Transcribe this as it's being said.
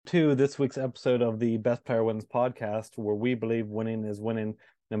to this week's episode of the Best Player Wins podcast, where we believe winning is winning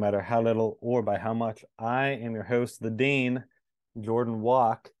no matter how little or by how much. I am your host, the Dean, Jordan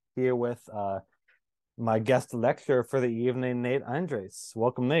Walk, here with my guest lecturer for the evening, Nate Andres.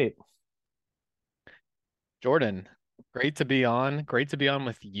 Welcome, Nate. Jordan, great to be on. Great to be on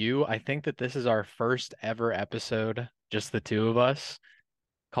with you. I think that this is our first ever episode, just the two of us.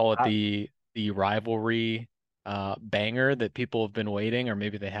 Call it I, the rivalry banger that people have been waiting, or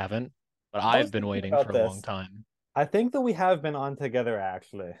maybe they haven't, but I was I've been thinking waiting about for a long this. time. I think that we have been on together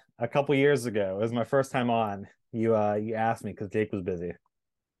actually a couple years ago. It was my first time on. You asked me because Jake was busy.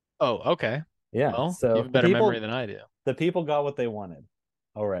 Oh, okay. Yeah, Well, you have so a the better memory people than I do. the people got what they wanted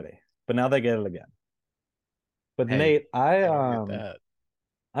already, but now they get it again. But Hey, Nate, I can't argue with that.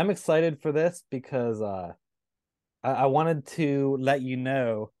 I'm excited for this because I wanted to let you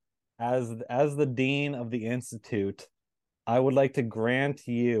know, as the dean of the institute, I would like to grant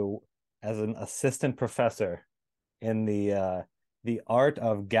you as an assistant professor in the art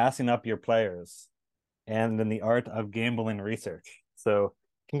of gassing up your players and in the art of gambling research. So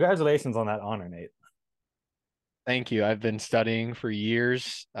congratulations on that honor, Nate. Thank you. I've been studying for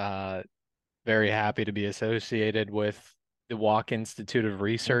years. Very happy to be associated with the Walk Institute of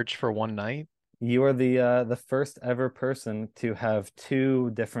Research for one night. You are the first ever person to have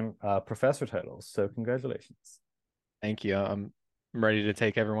two different professor titles. So congratulations. Thank you. I'm ready to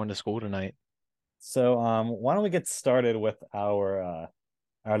take everyone to school tonight. So why don't we get started with our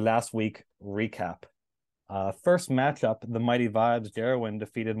last week recap? First matchup, the Mighty Vibes Jerwin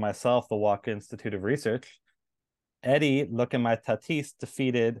defeated myself, the Walk Institute of Research. Eddie, look at my Tatis,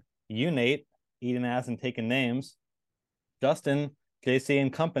 defeated you, Nate, eating ass and taking names. Justin, JC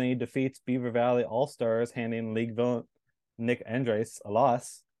and Company defeats Beaver Valley All Stars, handing league villain Nick Andres a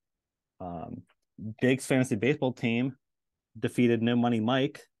loss. Um, Jake's fantasy baseball team defeated No Money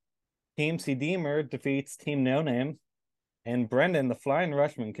Mike. Team C Deemer defeats Team No Name. And Brendan, the flying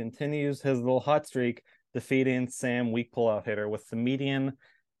Rushman, continues his little hot streak, defeating Sam, weak pullout hitter, with the median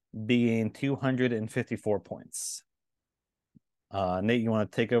being 254 points. Nate, you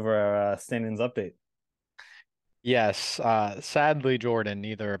want to take over our standings update? Yes, sadly, Jordan,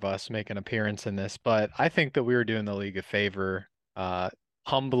 neither of us make an appearance in this, but I think that we were doing the league a favor,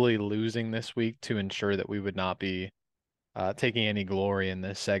 humbly losing this week to ensure that we would not be taking any glory in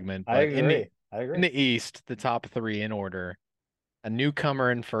this segment. I But agree. I in agree. the East, the top three in order, a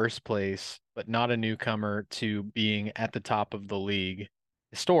newcomer in first place, but not a newcomer to being at the top of the league,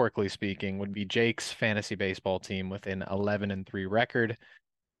 historically speaking, would be Jake's fantasy baseball team with an 11-3 record,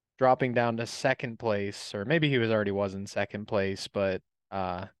 dropping down to second place, or maybe he was in second place, but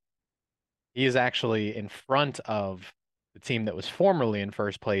uh, he is actually in front of the team that was formerly in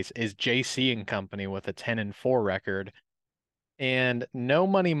first place is JC and Company with a 10-4 record, and No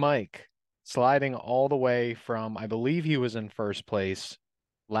Money Mike sliding all the way from, I believe he was in first place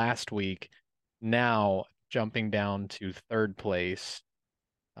last week, now jumping down to third place.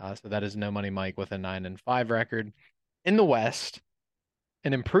 So that is No Money Mike with a 9-5 record. In the West,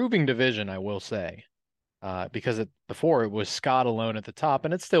 an improving division, I will say, because before it was Scott alone at the top,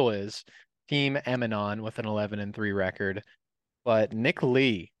 and it still is. Team Emanon with an 11-3 record, but Nick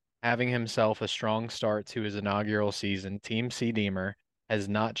Lee having himself a strong start to his inaugural season. Team C Deemer has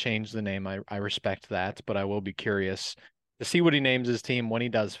not changed the name. I respect that, but I will be curious to see what he names his team when he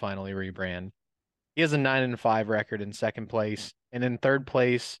does finally rebrand. He has a 9-5 record in second place, and in third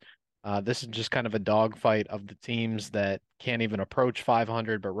place, this is just kind of a dogfight of the teams that can't even approach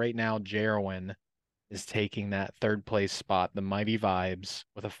 500. But right now, Jerwin is taking that third place spot, the Mighty Vibes,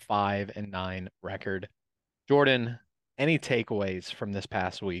 with a 5-9 record. Jordan, any takeaways from this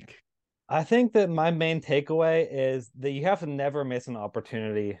past week? I think that my main takeaway is that you have to never miss an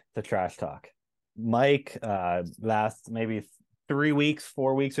opportunity to trash talk. Mike, last maybe 3 weeks,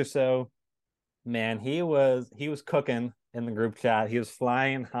 4 weeks or so, man, he was cooking in the group chat. He was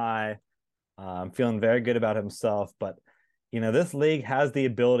flying high, feeling very good about himself. But this league has the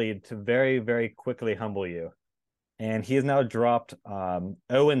ability to very, very quickly humble you. And he has now dropped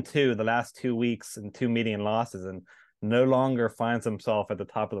 0-2 the last 2 weeks and two median losses, and no longer finds himself at the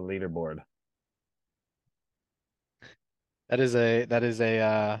top of the leaderboard. That is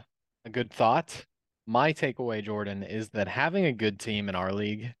a good thought. My takeaway, Jordan, is that having a good team in our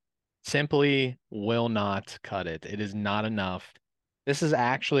league simply will not cut it. It is not enough. This is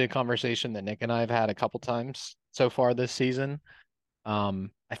actually a conversation that Nick and I have had a couple times so far this season.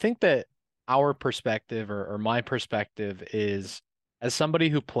 I think that our perspective or my perspective is as somebody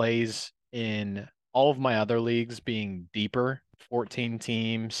who plays in all of my other leagues being deeper, 14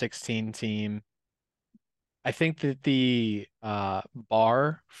 team, 16 team, I think that the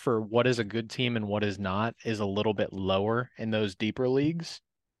bar for what is a good team and what is not is a little bit lower in those deeper leagues.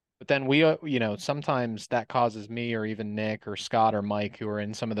 But then sometimes that causes me or even Nick or Scott or Mike, who are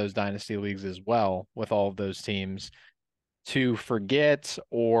in some of those dynasty leagues as well, with all of those teams, to forget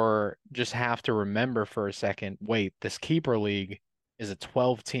or just have to remember for a second, wait, this keeper league is a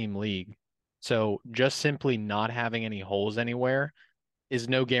 12-team league. So just simply not having any holes anywhere is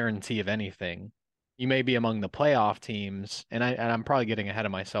no guarantee of anything. You may be among the playoff teams, and I'm probably getting ahead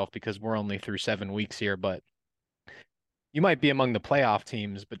of myself because we're only through 7 weeks here, but you might be among the playoff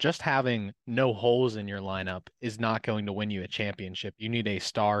teams, but just having no holes in your lineup is not going to win you a championship. You need a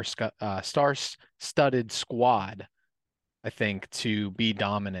star-studded squad, I think, to be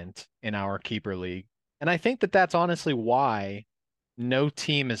dominant in our keeper league. And I think that that's honestly why no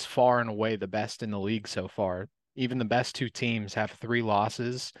team is far and away the best in the league so far. Even the best two teams have 3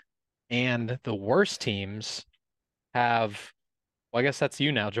 losses, and the worst teams have, well, I guess that's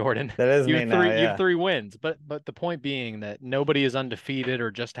you now, Jordan. That is You me have now, three you have yeah. 3 wins, but the point being that nobody is undefeated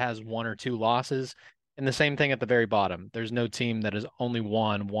or just has 1 or 2 losses. And the same thing at the very bottom. There's no team that has only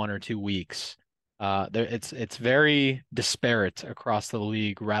won 1 or 2 weeks. It's very disparate across the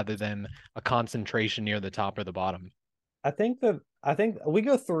league rather than a concentration near the top or the bottom. I think we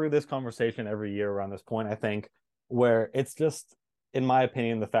go through this conversation every year around this point, I think, where it's just, in my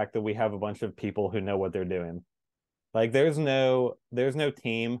opinion, the fact that we have a bunch of people who know what they're doing. Like there's no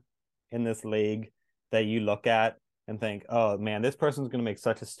team in this league that you look at and think, "Oh man, this person's going to make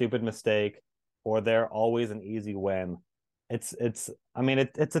such a stupid mistake," or they're always an easy win. It's I mean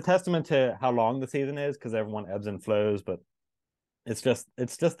it's a testament to how long the season is because everyone ebbs and flows, but it's just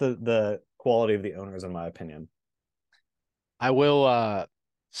the quality of the owners in my opinion. I will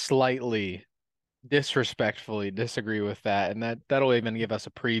slightly disrespectfully disagree with that, and that'll even give us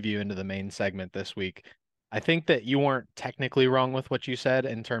a preview into the main segment this week. I think that you weren't technically wrong with what you said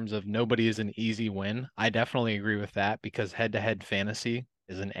in terms of nobody is an easy win. I definitely agree with that because head-to-head fantasy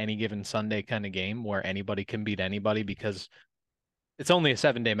is an any given Sunday kind of game where anybody can beat anybody because it's only a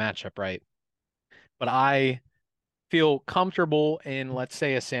 7-day matchup, right? But I feel comfortable in, let's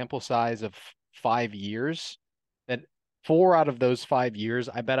say, a sample size of 5 years, that 4 out of those 5 years,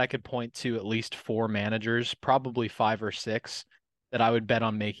 I bet I could point to at least 4 managers, probably 5 or 6, that I would bet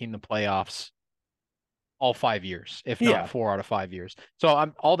on making the playoffs all 5 years, if not Yeah. 4 out of 5 years. So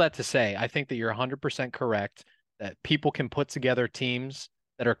I'm all that to say, I think that you're 100% correct that people can put together teams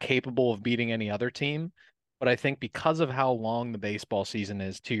that are capable of beating any other team. But I think because of how long the baseball season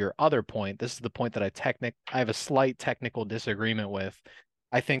is, to your other point, this is the point that I have a slight technical disagreement with.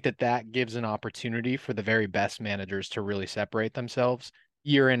 I think that that gives an opportunity for the very best managers to really separate themselves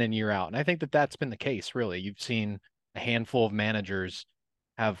year in and year out. And I think that that's been the case, really. You've seen a handful of managers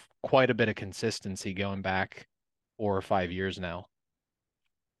have quite a bit of consistency going back 4 or 5 years now.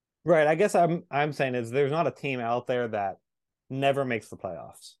 Right. I guess I'm saying is there's not a team out there that never makes the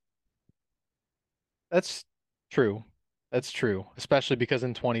playoffs. That's true. That's true, especially because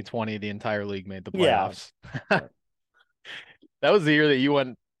in 2020 the entire league made the Yeah. playoffs. That was the year that you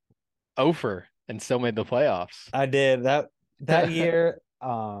went over and still made the playoffs. I did that year.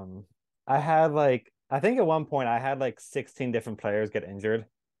 I had like I think at one point I had like 16 different players get injured,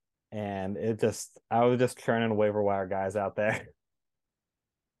 and I was just churning waiver wire guys out there.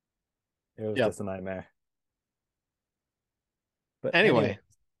 It was Yep. just a nightmare. But anyway,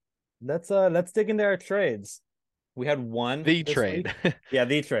 Anyway, let's dig into our trades. We had one the this trade. week. Yeah,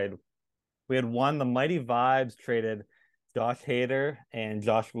 the trade. We had one. The Mighty Vibes traded Josh Hader and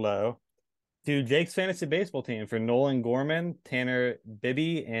Josh Lowe to Jake's fantasy baseball team for Nolan Gorman, Tanner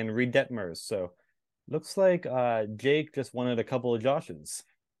Bibby, and Reed Detmers. So looks like Jake just wanted a couple of Joshes.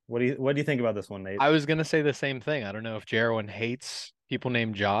 What do you think about this one, Nate? I was gonna say the same thing. I don't know if Jarwin hates people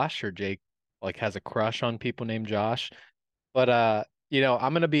named Josh or Jake like has a crush on people named Josh. But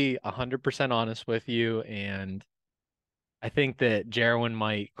I'm gonna be 100% honest with you, and I think that Jarwin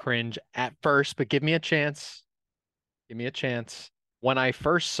might cringe at first, but give me a chance. Give me a chance. When I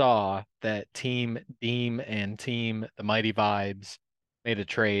first saw that Team Deem and Team The Mighty Vibes made a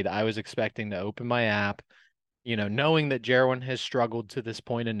trade, I was expecting to open my app, knowing that Jarwin has struggled to this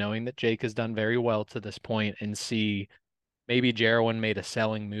point and knowing that Jake has done very well to this point, and see maybe Jarwin made a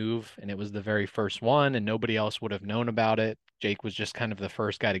selling move and it was the very first one and nobody else would have known about it. Jake was just kind of the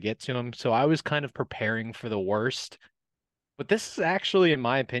first guy to get to him. So I was kind of preparing for the worst. But this is actually, in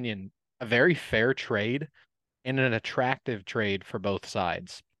my opinion, a very fair trade and an attractive trade for both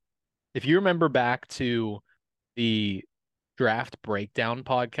sides. If you remember back to the draft breakdown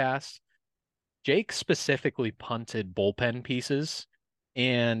podcast, Jake specifically punted bullpen pieces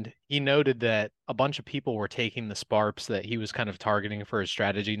And he noted that a bunch of people were taking the Sparps that he was kind of targeting for his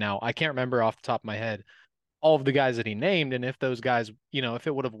strategy. Now, I can't remember off the top of my head all of the guys that he named and if those guys, if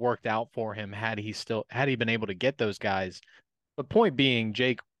it would have worked out for him had he been able to get those guys. But point being,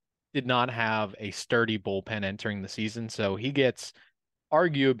 Jake did not have a sturdy bullpen entering the season, so he gets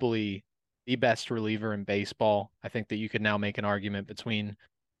arguably the best reliever in baseball. I think that you could now make an argument between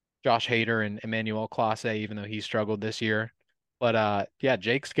Josh Hader and Emmanuel Clase, even though he struggled this year. But yeah,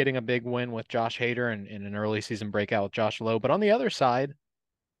 Jake's getting a big win with Josh Hader and an early season breakout with Josh Lowe. But on the other side,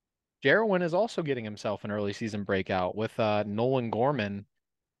 Jarwin is also getting himself an early season breakout with Nolan Gorman.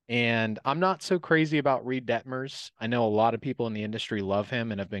 And I'm not so crazy about Reed Detmers. I know a lot of people in the industry love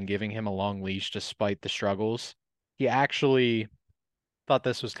him and have been giving him a long leash despite the struggles. He actually thought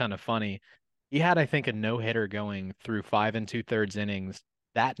this was kind of funny. He had, I think, a no-hitter going through 5 2/3 innings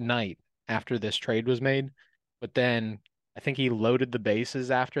that night after this trade was made. But then I think he loaded the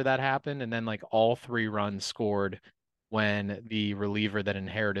bases after that happened, and then like all 3 runs scored when the reliever that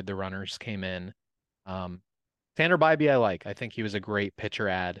inherited the runners came in. Um, Tanner Bybee, I like. I think he was a great pitcher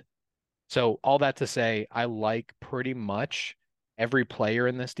ad. So all that to say, I like pretty much every player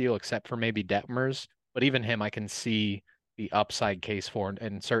in this deal except for maybe Detmers, but even him I can see the upside case for,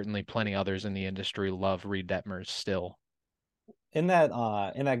 and certainly plenty others in the industry love Reed Detmers still. In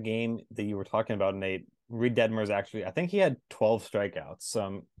that game that you were talking about, Nate, Reed Detmers actually, I think he had 12 strikeouts.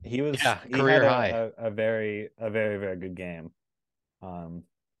 Yeah, He had career high. a very very good game. Um,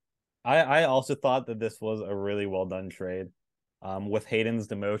 I also thought that this was a really well done trade. With Hayden's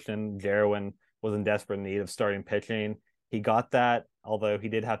demotion, Jarwin was in desperate need of starting pitching. He got that, although he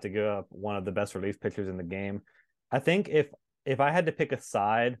did have to give up one of the best relief pitchers in the game. I think if I had to pick a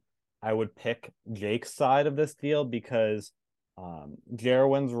side, I would pick Jake's side of this deal because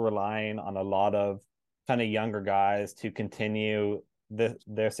Jarwin's relying on a lot of kind of younger guys to continue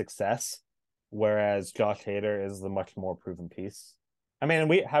their success, whereas Josh Hader is the much more proven piece. I mean,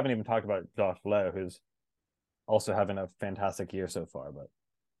 we haven't even talked about Josh Lowe, who's also having a fantastic year so far, but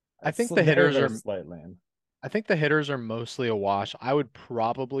I it's think the very, hitters very are slight lane. I think the hitters are mostly a wash. I would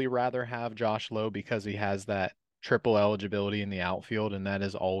probably rather have Josh Lowe because he has that triple eligibility in the outfield, and that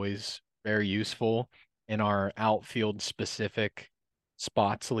is always very useful in our outfield specific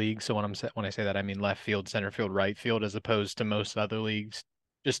spots league. So when I say that, I mean left field, center field, right field, as opposed to most other leagues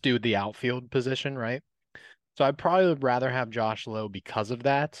just do the outfield position, right? So I'd probably rather have Josh Lowe because of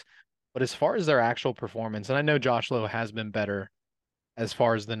that. But as far as their actual performance, and I know Josh Lowe has been better as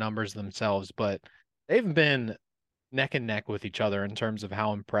far as the numbers themselves, but they've been neck and neck with each other in terms of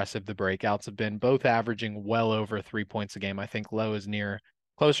how impressive the breakouts have been, both averaging well over 3 points a game. I think Lowe is near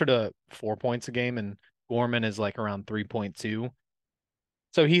closer to 4 points a game, and Gorman is like around 3.2.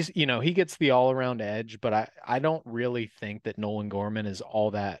 So he gets the all around edge, but I don't really think that Nolan Gorman is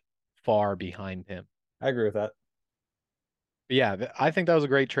all that far behind him. I agree with that. But yeah, I think that was a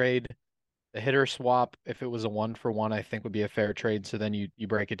great trade. The hitter swap, if it was a 1-for-1, I think would be a fair trade. So then you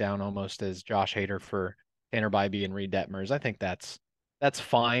break it down almost as Josh Hader for Tanner Bybee and Reed Detmers. I think that's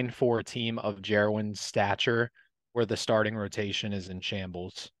fine for a team of Jarwin's stature where the starting rotation is in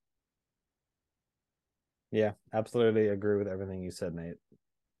shambles. Yeah, absolutely agree with everything you said, Nate.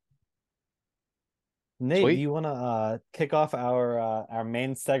 Nate, do Sweet. you want to kick off our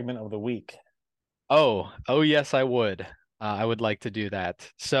main segment of the week? Oh yes, I would. I would like to do that.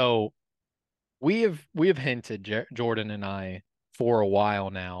 So we have hinted, Jordan and I, for a while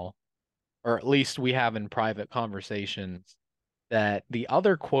now, or at least we have in private conversations, that the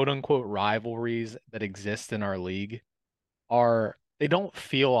other quote unquote rivalries that exist in our league they don't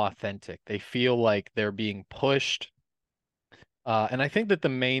feel authentic. They feel like they're being pushed. And I think that the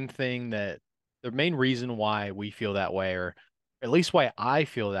main reason why we feel that way, or at least why I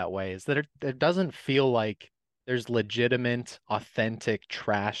feel that way, is that it doesn't feel like there's legitimate, authentic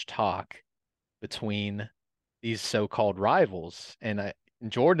trash talk between these so-called rivals. And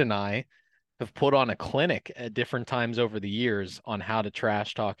Jordan and I have put on a clinic at different times over the years on how to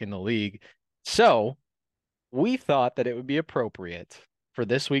trash talk in the league. So we thought that it would be appropriate for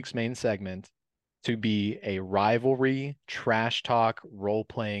this week's main segment to be a rivalry trash talk role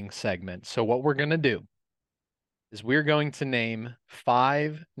playing segment. So, what we're going to do is we're going to name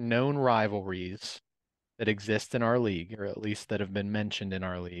 5 known rivalries that exist in our league, or at least that have been mentioned in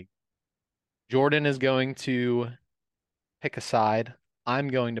our league. Jordan is going to pick a side. I'm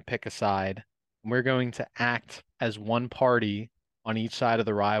going to pick a side. And we're going to act as one party on each side of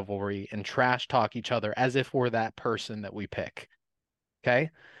the rivalry and trash talk each other as if we're that person that we pick. Okay.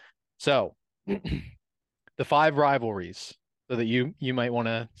 So the 5 rivalries. so that you might want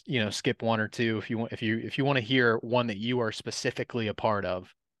to, skip one or two if you want to hear one that you are specifically a part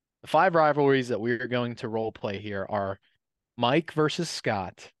of. The five rivalries that we're going to role play here are Mike versus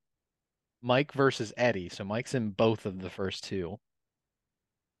Scott, Mike versus Eddie. So Mike's in both of the first two.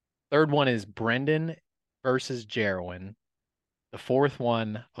 Third one is Brendan versus Jerwin. The fourth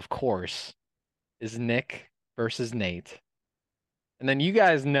one, of course, is Nick versus Nate. And then you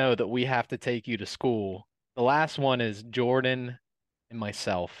guys know that we have to take you to school. The last one is Jordan and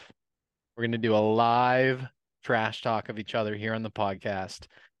myself. We're going to do a live trash talk of each other here on the podcast.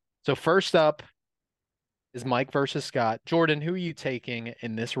 So first up is Mike versus Scott. Jordan, who are you taking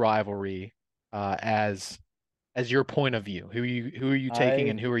in this rivalry as your point of view? Who are you taking I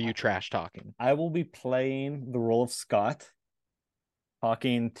and who are you trash talking? I will be playing the role of Scott,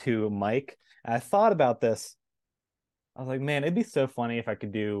 talking to Mike. And I thought about this. I was like, man, it'd be so funny if I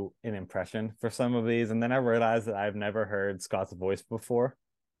could do an impression for some of these. And then I realized that I've never heard Scott's voice before.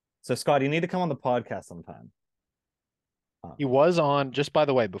 So, Scott, you need to come on the podcast sometime. He Um, was on, just by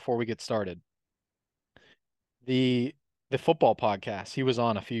the way, before we get started, the the football podcast he was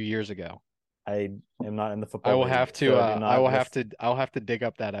on a few years ago. I am not in the I football will league, have to so I do I will not have list. to I'll have to dig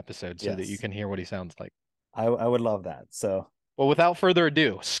up that episode so that you Yes, can hear what he sounds like. I would love that. So, Well, without further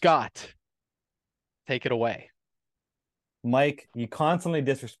ado, Scott, take it away. Mike, you constantly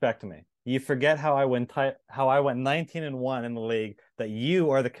disrespect me. You forget how I went 19-1 in the league that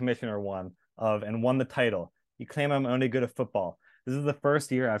you are the commissioner one of and won the title. You claim I'm only good at football. This is the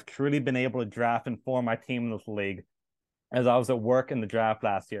first year I've truly been able to draft and form my team in this league, as I was at work in the draft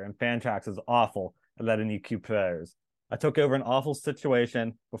last year, and Fantrax is awful at letting you keep players. I took over an awful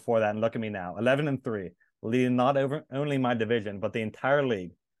situation before that, and look at me now, 11-3, leading not over only my division but the entire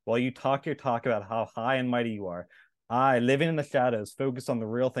league. While you talk your talk about how high and mighty you are, I, living in the shadows, focus on the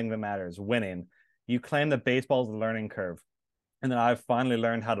real thing that matters, winning. You claim that baseball is a learning curve, and that I've finally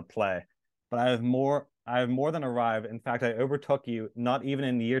learned how to play. But I have more than arrived. In fact, I overtook you not even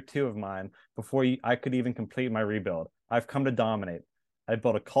in year two of mine before I could even complete my rebuild. I've come to dominate. I've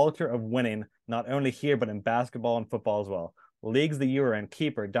built a culture of winning, not only here, but in basketball and football as well. Leagues that you are in,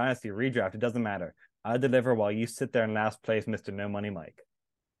 keeper, dynasty, redraft, it doesn't matter. I deliver while you sit there in last place, Mr. No Money Mike.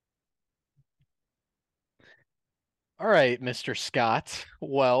 All right, Mr. Scott.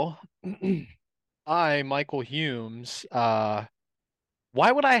 Well, Michael Humes, why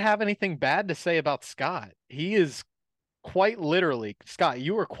would I have anything bad to say about Scott? He is quite literally, Scott,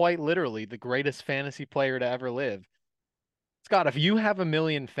 you are quite literally the greatest fantasy player to ever live. Scott, if you have 1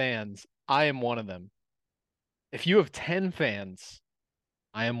 million fans, I am one of them. If you have 10 fans,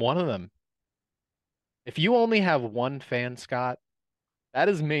 I am one of them. If you only have one fan, Scott, that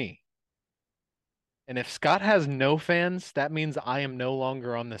is me. And if Scott has no fans, that means I am no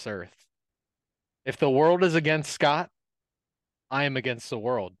longer on this earth. If the world is against Scott, I am against the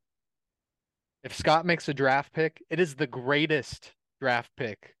world. If Scott makes a draft pick, it is the greatest draft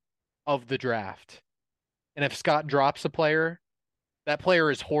pick of the draft. And if Scott drops a player, that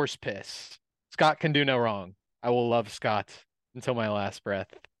player is horse piss. Scott can do no wrong. I will love Scott until my last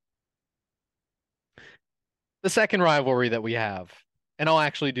breath. The second rivalry that we have, and I'll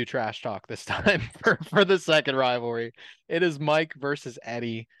actually do trash talk this time for the second rivalry. It is Mike versus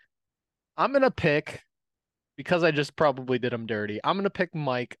Eddie. I'm going to pick, because I just probably did him dirty, I'm going to pick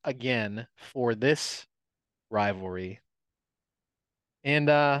Mike again for this rivalry. And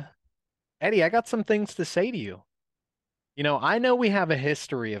Eddie, I got some things to say to you. I know we have a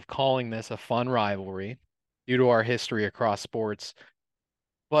history of calling this a fun rivalry due to our history across sports,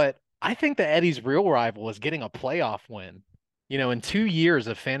 but I think that Eddie's real rival is getting a playoff win. In 2 years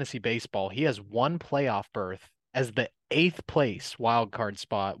of fantasy baseball, he has one playoff berth as the eighth place wild card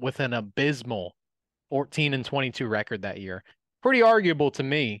spot with an abysmal 14-22 record that year. Pretty arguable to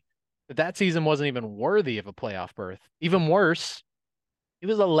me that that season wasn't even worthy of a playoff berth. Even worse, he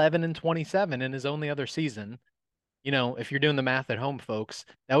was 11-27 in his only other season. If you're doing the math at home, folks,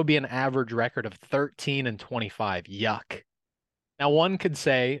 that would be an average record of 13-25. Yuck. Now, one could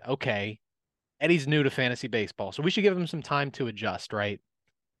say, okay, Eddie's new to fantasy baseball, so we should give him some time to adjust, right?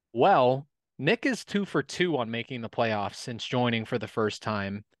 Well, Nick is 2 for 2 on making the playoffs since joining for the first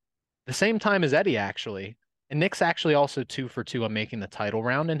time, the same time as Eddie, actually. And Nick's actually also 2 for 2 on making the title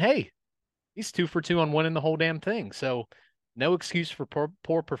round. And hey, he's 2 for 2 on winning the whole damn thing. So no excuse for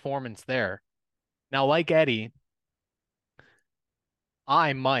poor performance there. Now, like Eddie,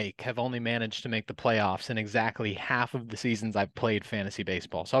 Mike, have only managed to make the playoffs in exactly half of the seasons I've played fantasy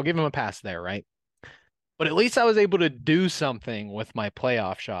baseball. So I'll give him a pass there, right? But at least I was able to do something with my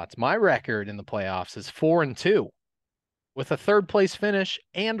playoff shots. My record in the playoffs is 4-2 with a third place finish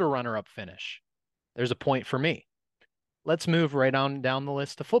and a runner up finish. There's a point for me. let's move right on down the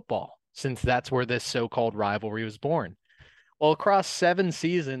list to football, since that's where this so-called rivalry was born. Well, across 7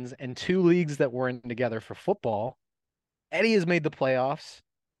 seasons and 2 leagues that were in together for football, Eddie has made the playoffs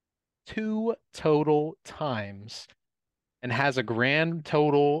 2 total times and has a grand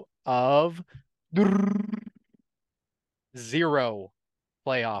total of 0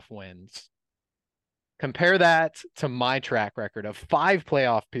 playoff wins. Compare that to my track record of 5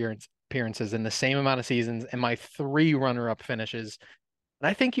 playoff appearances in the same amount of seasons and my 3 runner-up finishes. And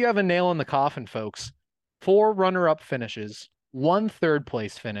I think you have a nail in the coffin, folks. 4 runner-up finishes, 1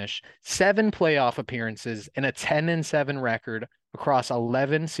 third-place finish, 7 playoff appearances, and a 10-7 record across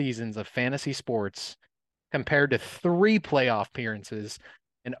 11 seasons of fantasy sports, compared to 3 playoff appearances,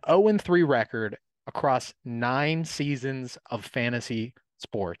 an 0-3 record across 9 seasons of fantasy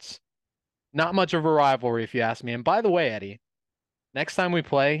sports. Not much of a rivalry, if you ask me. And by the way, Eddie, next time we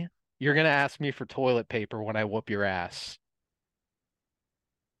play, you're gonna ask me for toilet paper when I whoop your ass.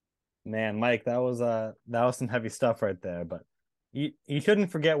 Man, Mike, that was some heavy stuff right there, but you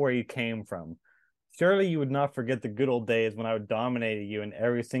shouldn't forget where you came from. Surely you would not forget the good old days when I would dominate you in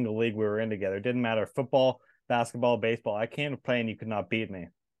every single league we were in together. It didn't matter football, basketball, baseball. I came to play and you could not beat me.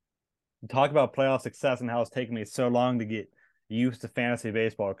 Talk about playoff success and how it's taken me so long to get used to fantasy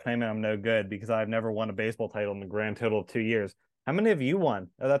baseball, claiming I'm no good because I've never won a baseball title in the grand total of 2 years. How many have you won?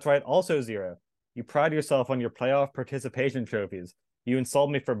 Oh, that's right, also zero. You pride yourself on your playoff participation trophies. You insult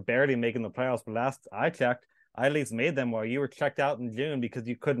me for barely making the playoffs, but last I checked, I at least made them while you were checked out in June because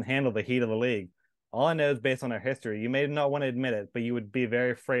you couldn't handle the heat of the league. All I know is based on our history. You may not want to admit it, but you would be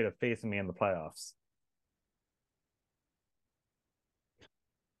very afraid of facing me in the playoffs.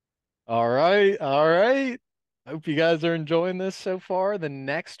 All right, all right. Hope you guys are enjoying this so far. The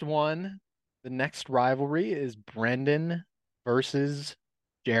next rivalry is Brendan versus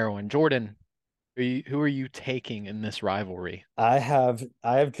Jarwin. Jordan, who are you taking in this rivalry? I have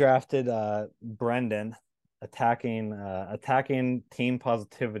drafted Brendan attacking team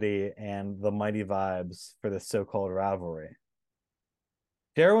positivity and the mighty vibes for this so-called rivalry.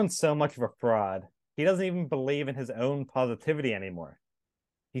 Darwin's so much of a fraud. He doesn't even believe in his own positivity anymore.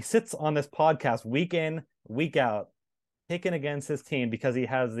 He sits on this podcast week in, week out, picking against his team because he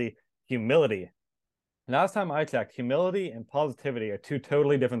has the humility. Last time I checked, humility and positivity are two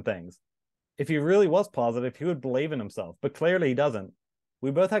totally different things. If he really was positive, he would believe in himself, but clearly he doesn't.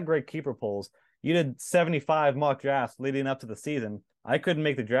 We both had great keeper polls. You did 75 mock drafts leading up to the season. I couldn't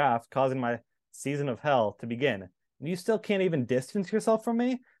make the draft, causing my season of hell to begin. And you still can't even distance yourself from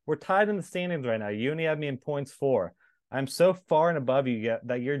me? We're tied in the standings right now. You only have me in points four. I'm so far and above you yet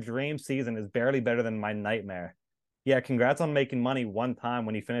that your dream season is barely better than my nightmare. Yeah, congrats on making money one time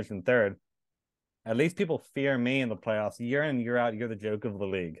when you finished in third. At least people fear me in the playoffs. Year in and year out, you're the joke of the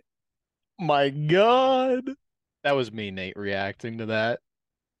league. My God. That was me, Nate, reacting to that.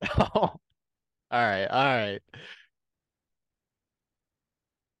 All right, all right.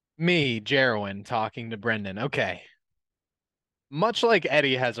 Me, Jarwin, talking to Brendan. Okay. Much like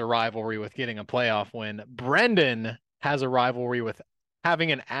Eddie has a rivalry with getting a playoff win, Brendan has a rivalry with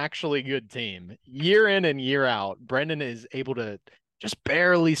having an actually good team. Year in and year out, Brendan is able to just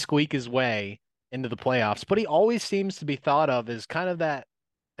barely squeak his way into the playoffs, but he always seems to be thought of as kind of that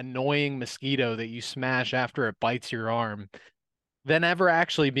annoying mosquito that you smash after it bites your arm than ever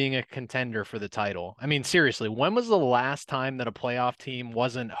actually being a contender for the title. I mean, seriously, when was the last time that a playoff team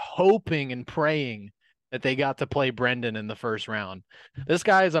wasn't hoping and praying that they got to play Brendan in the first round? This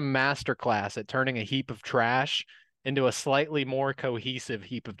guy is a masterclass at turning a heap of trash into a slightly more cohesive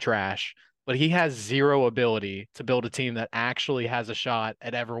heap of trash, but he has zero ability to build a team that actually has a shot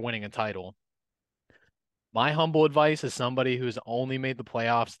at ever winning a title. My humble advice is somebody who's only made the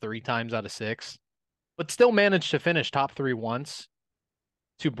playoffs 3 times out of 6, but still managed to finish top 3 once,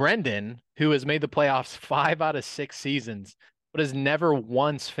 to Brendan, who has made the playoffs 5 out of 6 seasons, but has never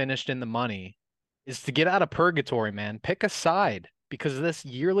once finished in the money, is to get out of purgatory, man. Pick a side, because this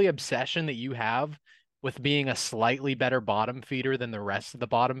yearly obsession that you have with being a slightly better bottom feeder than the rest of the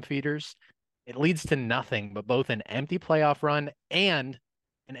bottom feeders, it leads to nothing but both an empty playoff run and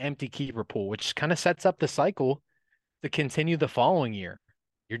an empty keeper pool, which kind of sets up the cycle to continue the following year.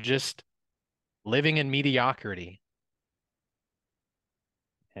 You're just living in mediocrity.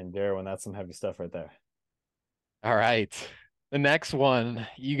 And Darwin, that's some heavy stuff right there. All right. The next one,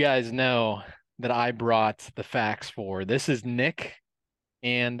 you guys know that I brought the facts for. This is Nick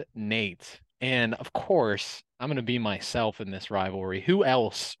and Nate. And of course, I'm going to be myself in this rivalry. Who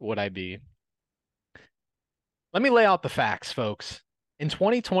else would I be? Let me lay out the facts, folks. In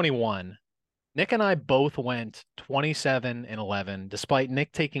 2021, Nick and I both went 27-11, despite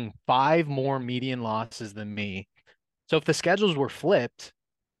Nick taking 5 more median losses than me. So if the schedules were flipped,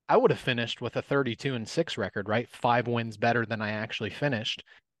 I would have finished with a 32-6 record, right? 5 wins better than I actually finished.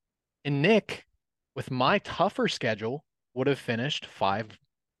 And Nick, with my tougher schedule, would have finished 5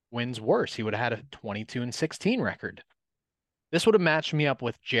 wins worse. He would have had a 22-16 record. This would have matched me up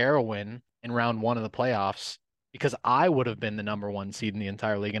with Jarwin in round one of the playoffs because I would have been the number one seed in the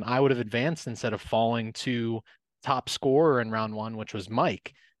entire league and I would have advanced instead of falling to top scorer in round one, which was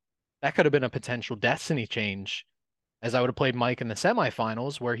Mike. That could have been a potential destiny change as I would have played Mike in the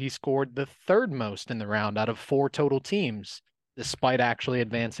semifinals where he scored the third most in the round out of 4 total teams, despite actually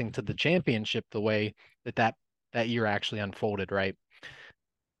advancing to the championship the way that year actually unfolded, right?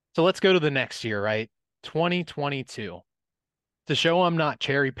 So let's go to the next year, right? 2022. To show I'm not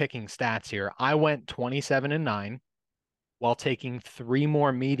cherry picking stats here, I went 27-9 while taking 3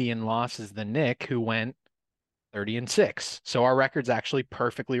 more median losses than Nick, who went 30-6. So our records actually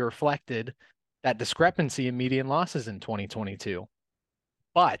perfectly reflected that discrepancy in median losses in 2022.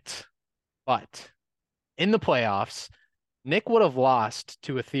 But in the playoffs, Nick would have lost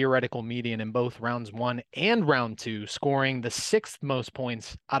to a theoretical median in both rounds one and round two, scoring the sixth most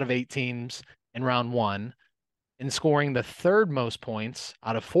points out of 8 teams in round one and scoring the third most points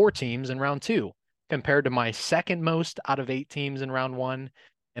out of 4 teams in round two, compared to my second most out of 8 teams in round one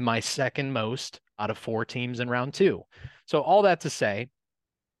and my second most out of 4 teams in round two. So, all that to say,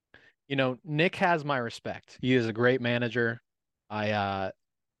 Nick has my respect. He is a great manager. I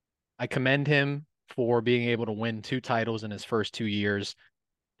commend him for being able to win 2 titles in his first 2 years.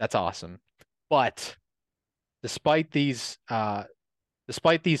 That's awesome. But despite these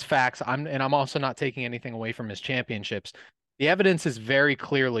facts, I'm also not taking anything away from his championships. The evidence is very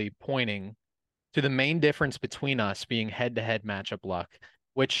clearly pointing to the main difference between us being head-to-head matchup luck,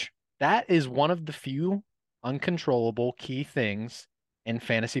 which that is one of the few uncontrollable key things in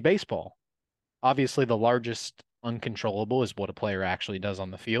fantasy baseball. Obviously, the largest uncontrollable is what a player actually does on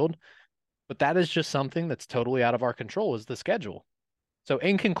the field, but that is just something that's totally out of our control is the schedule. So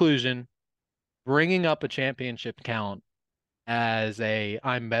in conclusion, bringing up a championship count as a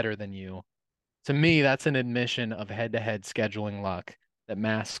I'm better than you. To me, that's an admission of head-to-head scheduling luck that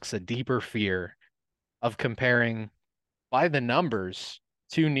masks a deeper fear of comparing by the numbers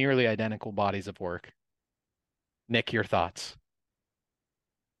two nearly identical bodies of work. Nick, your thoughts?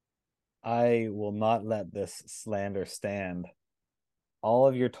 I will not let this slander stand. All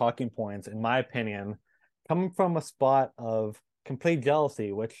of your talking points, in my opinion, coming from a spot of complete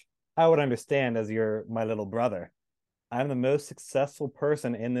jealousy, which I would understand as you're my little brother. I'm the most successful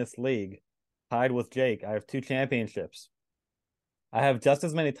person in this league, tied with Jake. I have 2 championships. I have just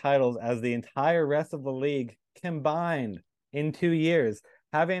as many titles as the entire rest of the league combined in 2 years.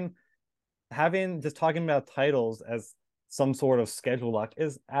 Having just talking about titles as some sort of schedule luck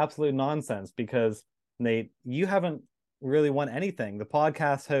is absolute nonsense because Nate, you haven't really won anything. The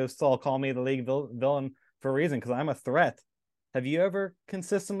podcast hosts all call me the league villain for a reason because I'm a threat. Have you ever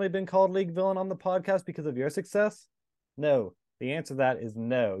consistently been called league villain on the podcast because of your success? No. The answer to that is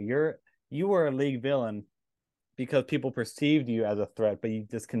no. You were a league villain because people perceived you as a threat, but you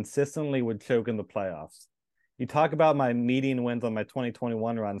just consistently would choke in the playoffs. You talk about my median wins on my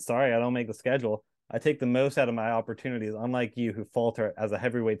 2021 run. Sorry, I don't make the schedule. I take the most out of my opportunities, unlike you who falter as a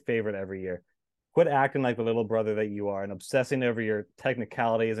heavyweight favorite every year. Quit acting like the little brother that you are and obsessing over your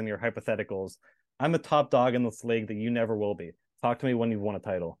technicalities and your hypotheticals. I'm the top dog in this league that you never will be. Talk to me when you've won a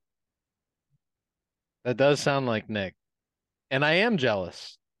title. That does sound like Nick. And I am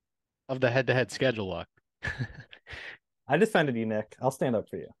jealous of the head-to-head schedule luck. I defended you, Nick. I'll stand up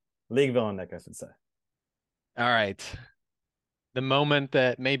for you. League villain, Nick, I should say. All right. The moment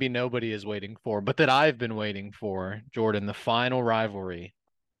that maybe nobody is waiting for, but that I've been waiting for, Jordan, the final rivalry.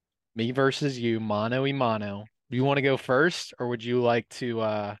 Me versus you, mano y mano. Do you want to go first, or would you like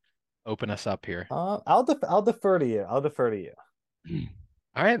to open us up here? I'll defer to you. I'll defer to you.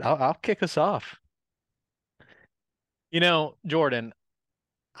 All right, I'll kick us off. Jordan,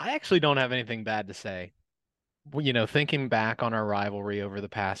 I actually don't have anything bad to say. Thinking back on our rivalry over the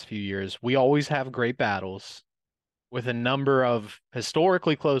past few years, we always have great battles with a number of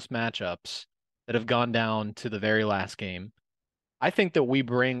historically close matchups that have gone down to the very last game. I think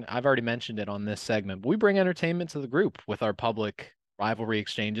that I've already mentioned it on this segment, but we bring entertainment to the group with our public rivalry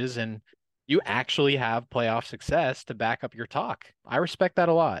exchanges, and you actually have playoff success to back up your talk. I respect that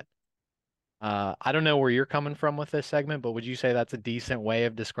a lot. I don't know where you're coming from with this segment, but would you say that's a decent way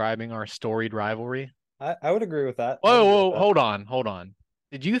of describing our storied rivalry? I would agree with that. I would Whoa, agree with whoa, that. hold on.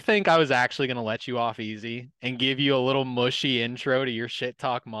 Did you think I was actually going to let you off easy and give you a little mushy intro to your shit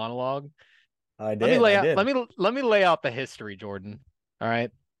talk monologue? I Let me did. lay I out did. let me lay out the history, Jordan. All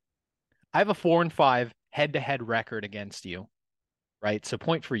right. I have a 4-5 head-to-head record against you, right? So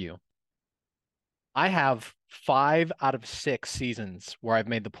point for you. I have 5 out of 6 seasons where I've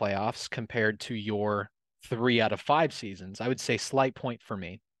made the playoffs compared to your 3 out of 5 seasons. I would say slight point for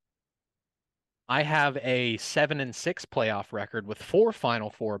me. I have a 7-6 playoff record with 4 Final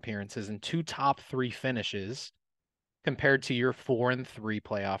Four appearances and 2 top 3 finishes compared to your 4-3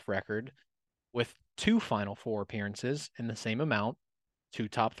 playoff record with 2 Final Four appearances in the same amount, 2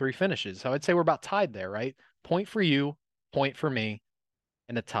 top 3 finishes. So I'd say we're about tied there, right? Point for you, point for me,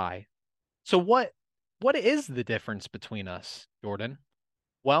 and a tie. So what is the difference between us, Jordan?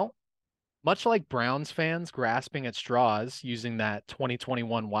 Well, much like Browns fans grasping at straws using that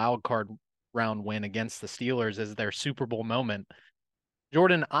 2021 wild card round win against the Steelers as their Super Bowl moment,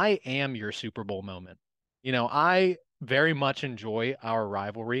 Jordan, I am your Super Bowl moment. I very much enjoy our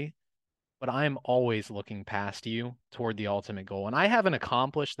rivalry, but I am always looking past you toward the ultimate goal. And I haven't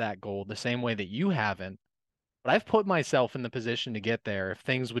accomplished that goal the same way that you haven't, but I've put myself in the position to get there if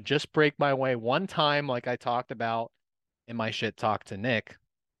things would just break my way one time, like I talked about in my shit talk to Nick,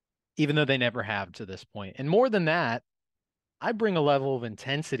 even though they never have to this point. And more than that, I bring a level of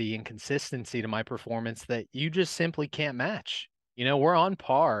intensity and consistency to my performance that you just simply can't match. We're on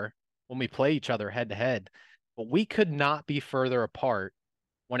par when we play each other head to head, but we could not be further apart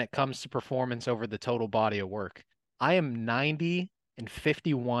when it comes to performance over the total body of work. I am 90 and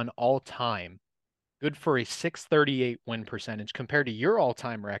 51 all time, good for a 638 win percentage compared to your all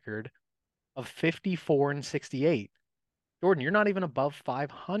time record of 54 and 68. Jordan, you're not even above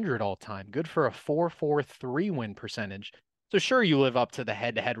 500 all time. Good for a 443 win percentage. So sure, you live up to the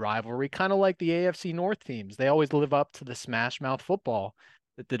head-to-head rivalry, kind of like the AFC North teams. They always live up to the smash mouth football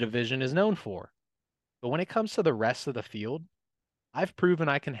that the division is known for. But when it comes to the rest of the field, I've proven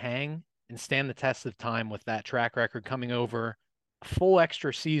I can hang and stand the test of time with that track record coming over a full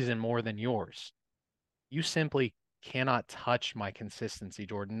extra season more than yours. You simply cannot touch my consistency,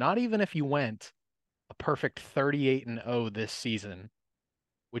 Jordan. Not even if you went a perfect 38-0 this season,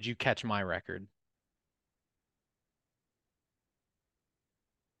 would you catch my record?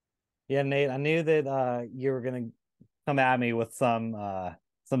 Yeah, Nate, I knew that you were gonna come at me with some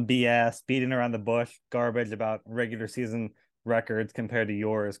BS, beating around the bush, garbage about regular season records compared to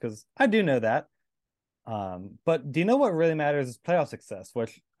yours, because I do know that. But do you know what really matters is playoff success,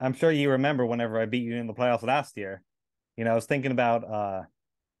 which I'm sure you remember whenever I beat you in the playoffs last year. I was thinking about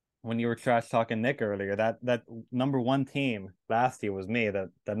when you were trash talking Nick earlier, that number one team last year was me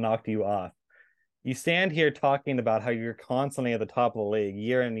that knocked you off. You stand here talking about how you're constantly at the top of the league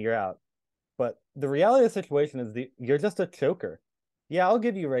year in, year out. But the reality of the situation is you're just a choker. Yeah, I'll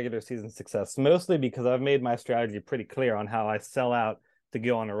give you regular season success, mostly because I've made my strategy pretty clear on how I sell out to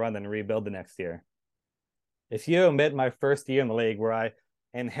go on a run and rebuild the next year. If you omit my first year in the league where I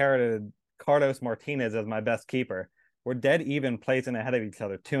inherited Carlos Martinez as my best keeper, we're dead even placing ahead of each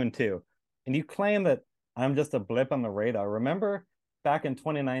other, 2-2. And you claim that I'm just a blip on the radar. Remember back in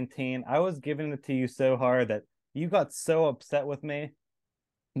 2019, I was giving it to you so hard that you got so upset with me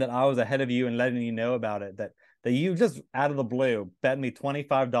that I was ahead of you and letting you know about it, that you just out of the blue bet me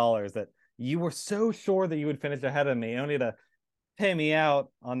 $25 that you were so sure that you would finish ahead of me, only to pay me out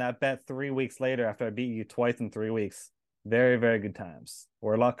on that bet 3 weeks later after I beat you twice in 3 weeks. Very, very good times.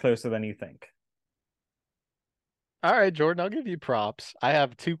 We're a lot closer than you think. All right, Jordan, I'll give you props. I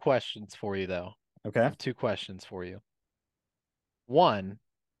have 2 questions for you, though. I Okay. have 2 questions for you. One,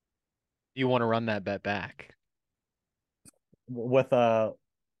 do you want to run that bet back? With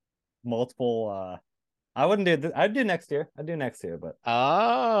multiple I wouldn't do this. I'd do next year. I'd do next year, but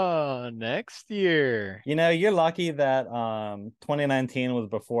Oh, next year. you're lucky that 2019 was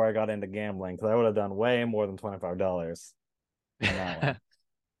before I got into gambling because I would have done way more than $25 on that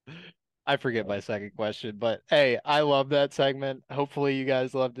one. I forget my second question, but hey, I love that segment. Hopefully you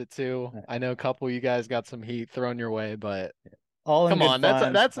guys loved it too. I know a couple of you guys got some heat thrown your way, but All in come good on, that's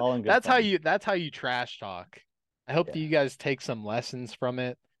fun. that's All in good that's how fun. you trash talk. I hope that Yeah. you guys take some lessons from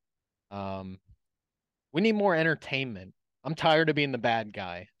it. Um, we need more entertainment. I'm tired of being the bad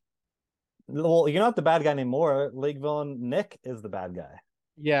guy. Well, you're not the bad guy anymore. League villain Nick is the bad guy.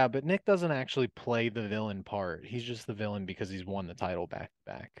 Yeah, but Nick doesn't actually play the villain part. He's just the villain because he's won the title back to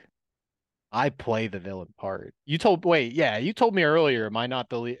back. I play the villain part. Wait, yeah, you told me earlier, am I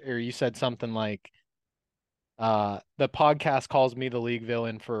not or you said something like, the podcast calls me the league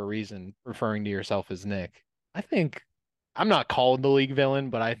villain for a reason, referring to yourself as Nick. I think I'm not called the league villain,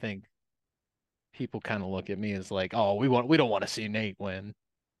 but I think people kind of look at me as like, oh, we don't want to see Nate win.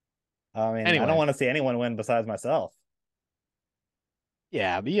 I mean, I don't Anyway, want to see anyone win besides myself.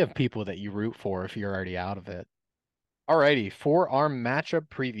 yeah, but you have people that you root for if you're already out of it. Alrighty, for our matchup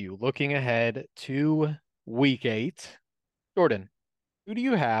preview, looking ahead to week 8. Jordan, who do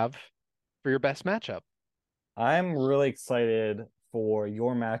you have for your best matchup? I'm really excited for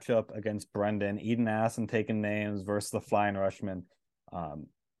your matchup against Brendan, eating ass and taking names versus the Flying Rushman. Um,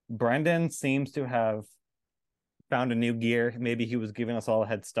 Brendan seems to have found a new gear. Maybe he was giving us all a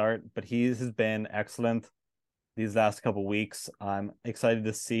head start, but he has been excellent these last couple weeks. I'm excited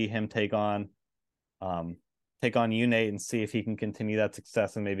to see him um take on you, Nate, and see if he can continue that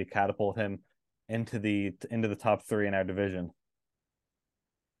success and maybe catapult him into the top three in our division.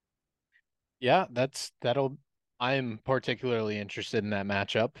 Yeah, that'll I'm particularly interested in that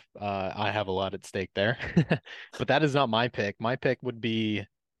matchup. I have a lot at stake there. But that is not my pick. My pick would be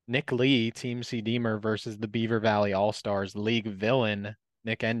Nick Lee, Team C Deemer versus the Beaver Valley All-Stars League villain,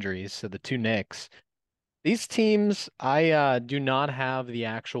 Nick Endries. So the two Nicks. These teams, I do not have the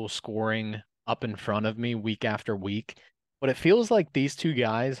actual scoring up in front of me week after week, but it feels like these two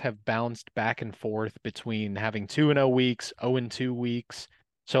guys have bounced back and forth between having 2-0 weeks, 0-2 weeks.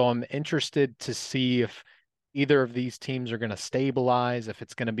 So I'm interested to see if either of these teams are going to stabilize, if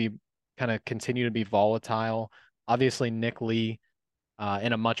it's going to be kind of continue to be volatile. Obviously, Nick Lee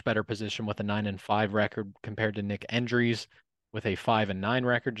in a much better position with a 9-5 record compared to Nick Endries with a 5-9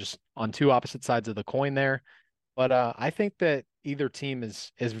 record, just on two opposite sides of the coin there. But I think that either team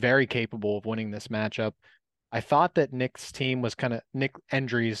is very capable of winning this matchup. I thought that Nick's team was kind of Nick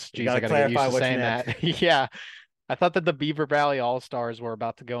Endries. You Geez, got I to got to get used clarify to which saying Nick. that. Yeah, I thought that the Beaver Valley All-Stars were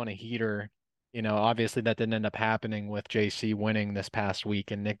about to go on a heater. Obviously that didn't end up happening with JC winning this past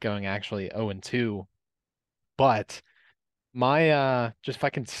week and Nick going actually 0-2. But my just if I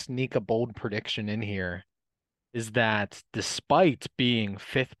can sneak a bold prediction in here is that despite being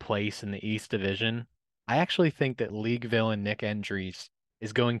fifth place in the East Division, I actually think that League villain Nick Endries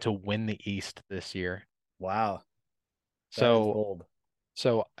is going to win the East this year. Wow, that is So bold.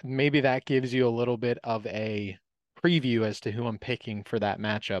 so maybe that gives you a little bit of a preview as to who I'm picking for that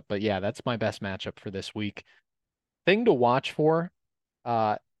matchup. But yeah, that's my best matchup for this week. Thing to watch for,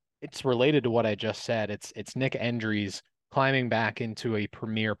 uh, it's related to what I just said. It's Nick Endries climbing back into a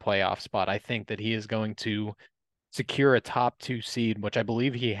premier playoff spot. I think that he is going to secure a top two seed, which I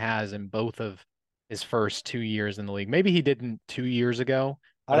believe he has in both of his first 2 years in the league. Maybe he didn't 2 years ago,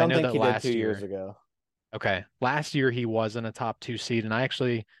 I but I don't know think that he did two last years year, ago. okay, last year he was in a top two seed, and I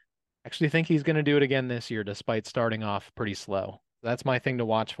actually think he's going to do it again this year, despite starting off pretty slow. That's my thing to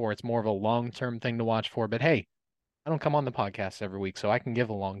watch for. It's more of a long-term thing to watch for. But hey, I don't come on the podcast every week, so I can give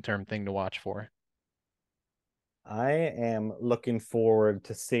a long-term thing to watch for. I am looking forward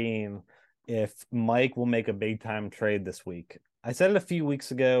to seeing if Mike will make a big time trade this week. I said it a few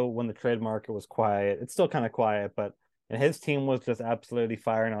weeks ago when the trade market was quiet. It's still kind of quiet, but and his team was just absolutely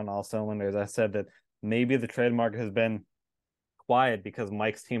firing on all cylinders. I said that maybe the trade market has been quiet because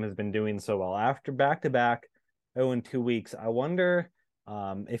Mike's team has been doing so well. After back to back 0 in 2 weeks, I wonder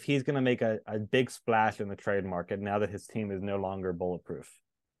if he's going to make a big splash in the trade market now that his team is no longer bulletproof.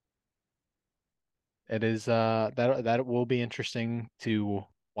 It is that will be interesting to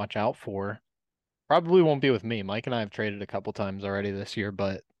watch out for. Probably won't be with me. Mike and I have traded a couple times already this year,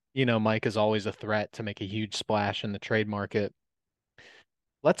 but Mike is always a threat to make a huge splash in the trade market.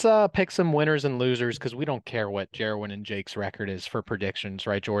 Let's pick some winners and losers because we don't care what Jerwin and Jake's record is for predictions,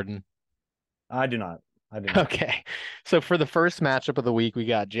 right, Jordan? I do not. I do not. Okay. So for the first matchup of the week, we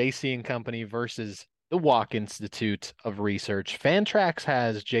got JC and Company versus the Walk Institute of Research. Fantrax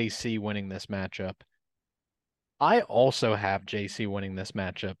has JC winning this matchup. I also have JC winning this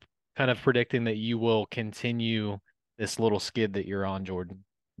matchup, kind of predicting that you will continue this little skid that you're on, Jordan.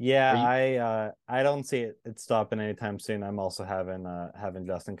 Are Yeah, you I don't see it stopping anytime soon. I'm also having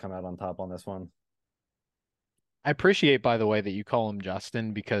Justin come out on top on this one. I appreciate, by the way, that you call him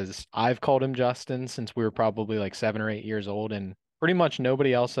Justin because I've called him Justin since we were probably like 7 or 8 years old, and pretty much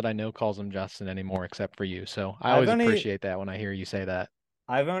nobody else that I know calls him Justin anymore except for you. So I I've always only appreciate that when I hear you say that.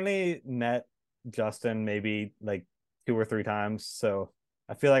 I've only met Justin maybe like two or three times, so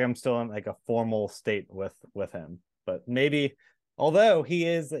I feel like I'm still in like a formal state with him. But maybe, although he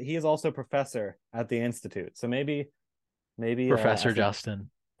is also a professor at the institute, so maybe I Professor should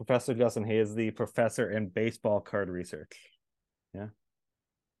Justin. Professor Justin. He is the professor in baseball card research. Yeah,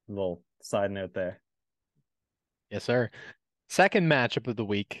 little side note there. Yes, sir. Second matchup of the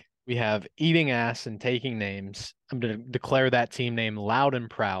week, we have Eating Ass and Taking Names. I'm going to declare that team name loud and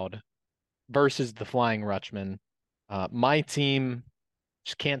proud versus the Flying Rutschman. My team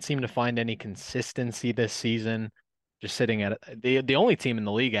just can't seem to find any consistency this season. Just sitting at the only team in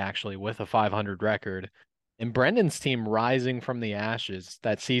the league actually with a 500 record. And Brendan's team rising from the ashes,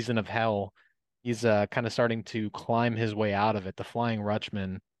 that season of hell. He's kind of starting to climb his way out of it. The Flying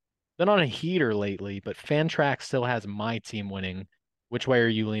Rutschman. Been on a heater lately, but Fantrax still has my team winning. Which way are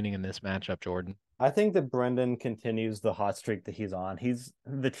you leaning in this matchup, Jordan? I think that Brendan continues the hot streak that he's on. He's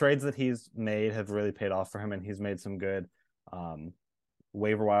the trades that he's made have really paid off for him, and he's made some good um,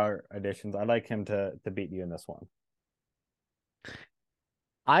 waiver wire additions. I like him to beat you in this one.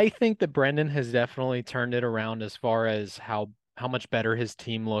 I think that Brendan has definitely turned it around as far as how much better his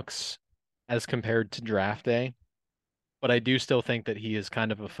team looks as compared to draft day. But I do still think that he is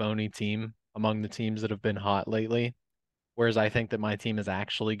kind of a phony team among the teams that have been hot lately. Whereas I think that my team is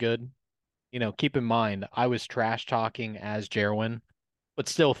actually good. Keep in mind, I was trash talking as Jerwin, but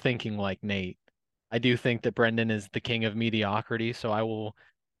still thinking like Nate. I do think that Brendan is the king of mediocrity, so I will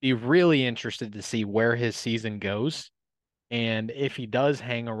be really interested to see where his season goes. And if he does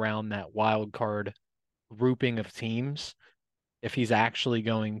hang around that wild card grouping of teams, if he's actually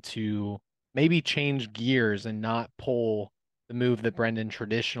going to maybe change gears and not pull the move that Brendan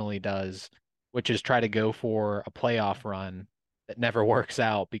traditionally does, which is try to go for a playoff run that never works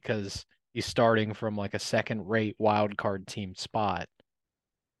out because he's starting from like a second rate wild card team spot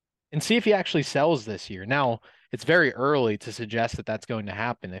and see if he actually sells this year. Now, it's very early to suggest that that's going to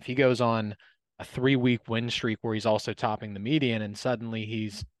happen. If he goes on a 3 week win streak where he's also topping the median and suddenly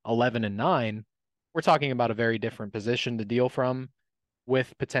he's 11-9, we're talking about a very different position to deal from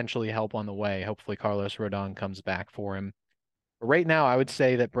with potentially help on the way. Hopefully, Carlos Rodon comes back for him. But right now, I would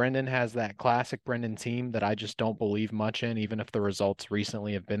say that Brendan has that classic Brendan team that I just don't believe much in, even if the results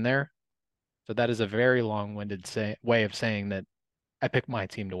recently have been there. So that is a very long-winded way of saying that I picked my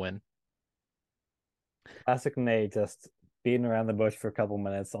team to win. Classic Nate just beating around the bush for a couple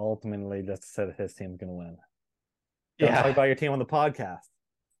minutes, ultimately just said his team's going to win. Don't talk Yeah. about your team on the podcast.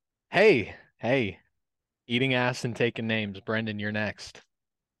 Hey, hey, eating ass and taking names. Brendan, you're next.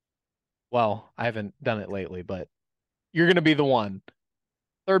 Well, I haven't done it lately, but you're going to be the one.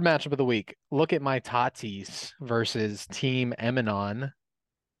 Third matchup of the week. Look at my Tatis versus Team Eminon.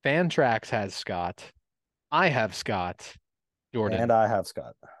 Fantrax has Scott. I have Scott. And Jordan. I have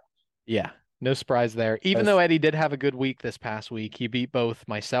Scott. Yeah, no surprise there. Even though As Eddie did have a good week this past week, he beat both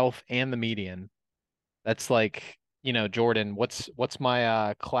myself and the median. That's like, Jordan, what's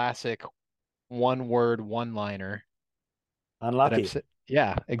my classic one word one liner that I've unlucky. said?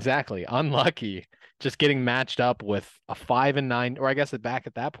 Yeah, exactly. Unlucky. Just getting matched up with a 5-9, or I guess the back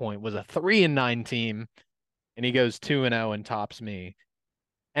at that point was a 3-9 team, and he goes 2-0 and tops me.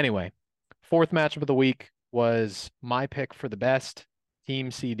 Anyway, fourth matchup of the week was my pick for the best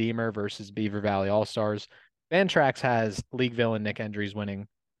Team C Deemer versus Beaver Valley All Stars. Van Trax has Leagueville and Nick Endries winning.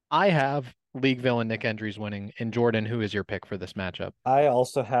 I have Leagueville and Nick Endries winning. And Jordan, who is your pick for this matchup? I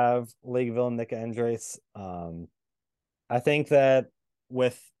also have Leagueville and Nick Andres. I think that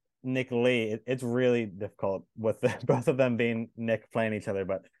with Nick Lee, it's really difficult with both of them being Nick playing each other.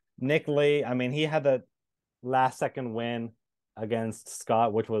 But Nick Lee, I mean, he had the last second win against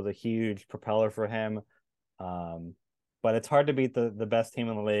Scott, which was a huge propeller for him. Um, but it's hard to beat the best team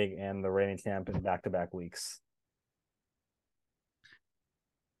in the league and the reigning champ in back to back weeks.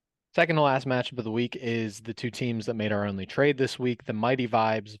 Second to last matchup of the week is the two teams that made our only trade this week, the Mighty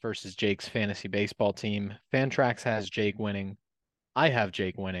Vibes versus Jake's fantasy baseball team. Fantrax has Jake winning. I have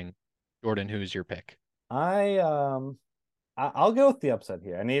Jake winning. Jordan, who's your pick? I'll go with the upset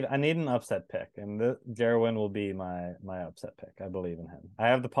here. I need an upset pick, and the Jerwin will be my upset pick. I believe in him. I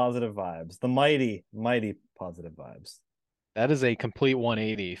have the positive vibes, the mighty positive vibes. That is a complete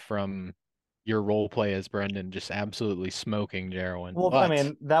 180 from your role play as Brendan, just absolutely smoking Jerwin. Well, I But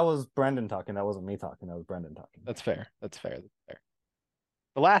mean, that was Brendan talking. That wasn't me talking. That was Brendan talking. that's fair. That's fair. That's fair.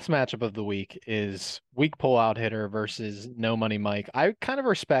 The last matchup of the week is weak pullout hitter versus no money Mike. I kind of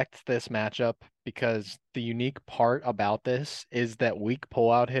respect this matchup because the unique part about this is that weak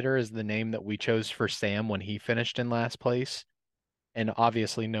pullout hitter is the name that we chose for Sam when he finished in last place. And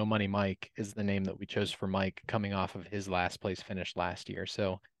obviously, No Money Mike is the name that we chose for Mike coming off of his last place finish last year.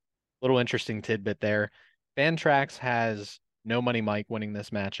 So, little interesting tidbit there. Fantrax has No Money Mike winning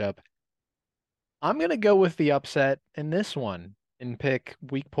this matchup. I'm going to go with the upset in this one and pick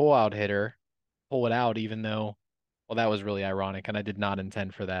weak pullout hitter, pull it out, even though, well, that was really ironic and I did not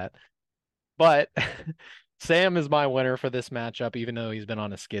intend for that. But Sam is my winner for this matchup, even though he's been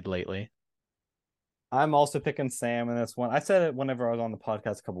on a skid lately. I'm also picking Sam in this one. I said it whenever I was on the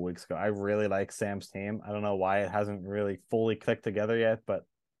podcast a couple weeks ago. I really like Sam's team. I don't know why it hasn't really fully clicked together yet, but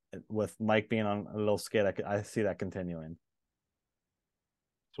with Mike being on a little skid, I see that continuing.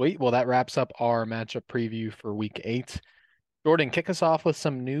 Sweet. Well, that wraps up our matchup preview for week 8. Jordan, kick us off with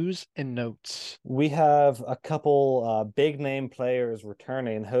some news and notes. We have a couple big name players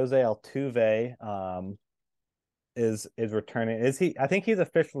returning. Jose Altuve is returning. Is he? I think he's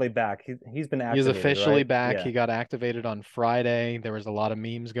officially back. He's been He is activated, officially right? back. Yeah. He got activated on Friday. There was a lot of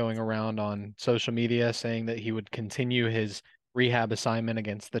memes going around on social media saying that he would continue his rehab assignment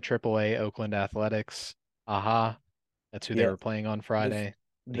against the AAA Oakland Athletics. Aha, that's who they Yeah. were playing on This Friday.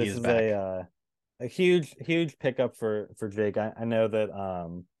 He this is is back. a huge pickup for Jake. I know that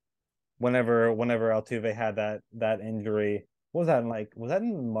whenever Altuve had that injury, what was that in like was that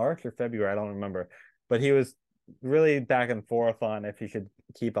in March or February? I don't remember. But he was really back and forth on if he should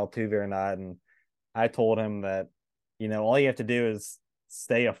keep Altuve or not. And I told him that, all you have to do is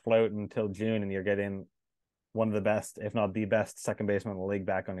stay afloat until June and you're getting one of the best, if not the best, second baseman in the league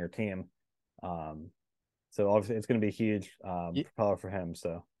back on your team. Um, so obviously it's going to be a huge Y- propeller for him.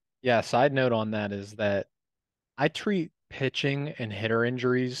 So Yeah, side note on that is that I treat pitching and hitter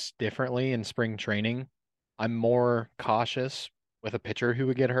injuries differently in spring training. I'm more cautious with a pitcher who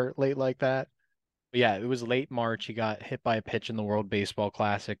would get hurt late like that. But yeah, it was late March. He got hit by a pitch in the World Baseball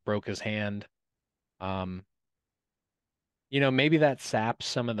Classic, broke his hand. Um, maybe that saps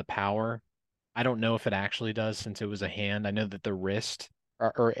some of the power. I don't know if it actually does since it was a hand. I know that the wrist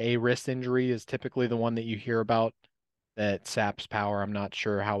or a wrist injury is typically the one that you hear about that saps power. I'm not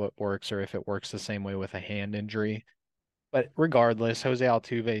sure how it works or if it works the same way with a hand injury. But regardless, Jose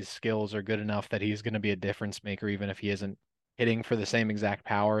Altuve's skills are good enough that he's going to be a difference maker, even if he isn't hitting for the same exact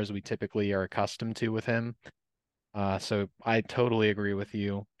power as we typically are accustomed to with him. So I totally agree with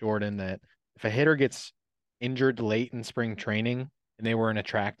you, Jordan, that if a hitter gets injured late in spring training and they were an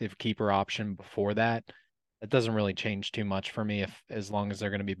attractive keeper option before that, that doesn't really change too much for me if as long as they're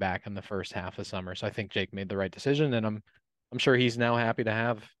going to be back in the first half of summer. So I think Jake made the right decision, and I'm sure he's now happy to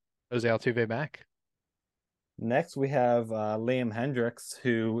have Jose Altuve back. next we have Liam Hendricks,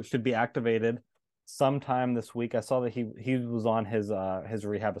 who should be activated sometime this week. I saw that he was on his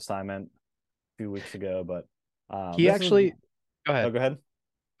rehab assignment a few weeks ago, but He this is actually, go oh ahead. go ahead.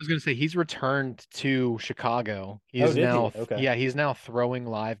 Was gonna say he's returned to Chicago. Oh, He's did now, he? Okay. yeah, he's now throwing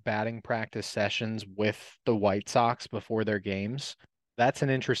live batting practice sessions with the White Sox before their games. That's an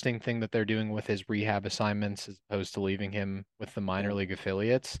interesting thing that they're doing with his rehab assignments as opposed to leaving him with the minor Yeah. league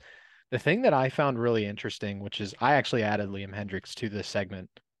affiliates. The thing that I found really interesting, which is I actually added Liam Hendricks to this segment.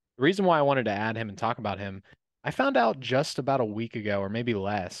 The reason why I wanted to add him and talk about him, I found out just about a week ago or maybe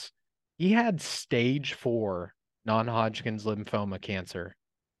less. He had stage 4 non-Hodgkin's lymphoma cancer.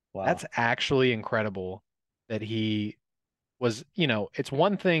 That's Wow. actually incredible that he was, it's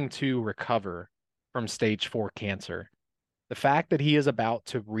one thing to recover from stage 4 cancer. The fact that he is about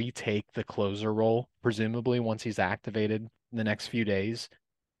to retake the closer role, presumably once he's activated in the next few days,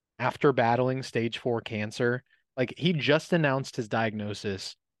 after battling stage 4 cancer, like he just announced his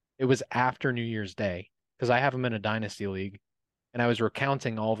diagnosis. It was after New Year's Day because I have him in a dynasty league and I was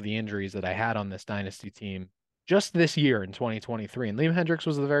recounting all of the injuries that I had on this dynasty team just this year in 2023. And Liam Hendricks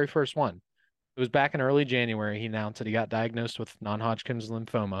was the very first one. It was back in early January. He announced that he got diagnosed with non-Hodgkin's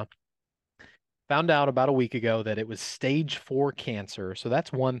lymphoma. Found out about a week ago that it was stage 4 cancer. So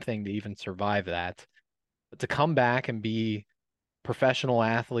that's one thing to even survive that. But to come back and be professional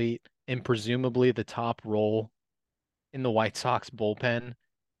athlete in presumably the top role in the White Sox bullpen,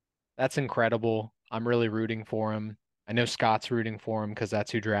 that's incredible. I'm really rooting for him. I know Scott's rooting for him because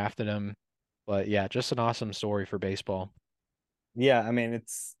that's who drafted him. But yeah, just an awesome story for baseball. Yeah, I mean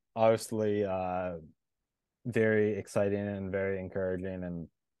it's obviously very exciting and very encouraging. And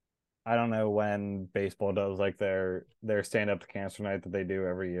I don't know when baseball does like their stand up to cancer night that they do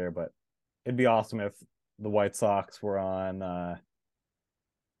every year, but it'd be awesome if the White Sox were on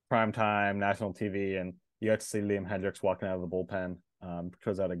prime time national TV and you got to see Liam Hendricks walking out of the bullpen to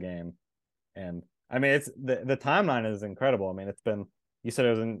close out a game. And I mean it's the timeline is incredible. I mean it's been, you said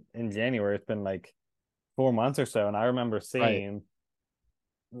it was in January, it's been like 4 months or so. And I remember Right. seeing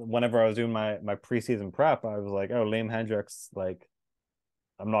whenever I was doing my preseason prep, I was like, oh, Liam Hendricks, like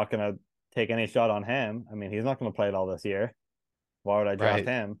I'm not gonna take any shot on him. I mean, he's not gonna play it all this year. Why would I draft Right.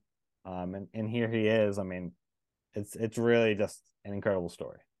 him? And here he is. I mean, it's really just an incredible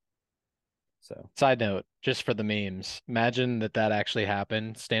story. So Side note, just for the memes, imagine that actually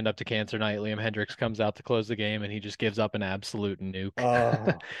happened. Stand up to cancer night. Liam Hendricks comes out to close the game and he just gives up an absolute nuke.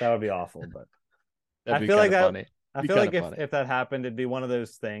 that would be awful. But That'd I be feel kind like of that funny. I Be feel kind like of funny. if that happened, it'd be one of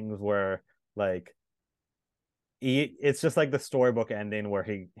those things where like it's just like the storybook ending where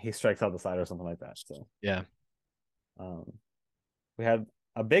he strikes out the side or something like that. So Yeah. um we had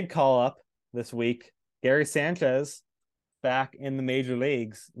a big call up this week. Gary Sanchez back in the major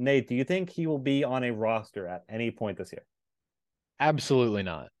leagues. Nate, do you think he will be on a roster at any point this year? Absolutely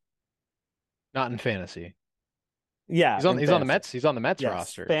not. Not in fantasy. Yeah, in He's on the fantasy. Mets. He's on the Mets Yes,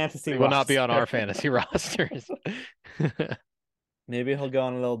 roster, fantasy but he will not be on roster. our fantasy rosters. Maybe he'll go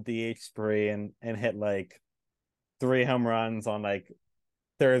on a little DH spree and hit like 3 home runs on like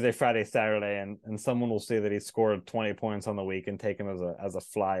Thursday, Friday, Saturday, and someone will see that he scored 20 points on the week and take him as a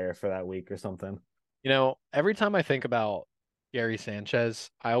flyer for that week or something. Every time I think about Gary Sanchez,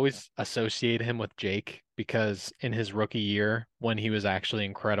 I always associate him with Jake because in his rookie year, when he was actually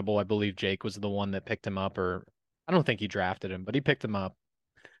incredible, I believe Jake was the one that picked him up, or I don't think he drafted him, but he picked him up.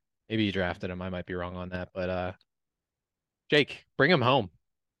 Maybe he drafted him. I might be wrong on that, but Jake, bring him home.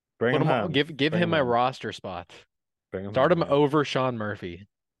 Bring Put him him, home. give Bring him him a home. roster spot. Bring him Start home. him Yeah. over Sean Murphy.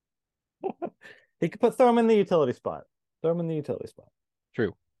 He could throw him in the utility spot. Throw him in the utility spot.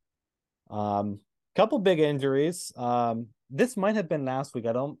 True. Um, couple big injuries. This might have been last week.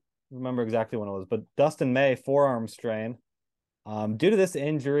 I don't remember exactly when it was, but Dustin May, forearm strain. Due to this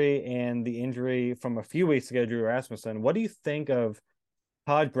injury and the injury from a few weeks ago, Drew Rasmussen, what do you think of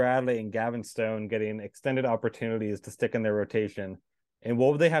Todd Bradley and Gavin Stone getting extended opportunities to stick in their rotation? And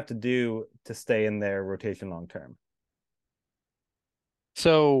what would they have to do to stay in their rotation long term?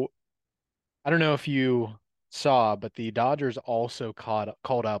 So I don't know if you saw, but the Dodgers also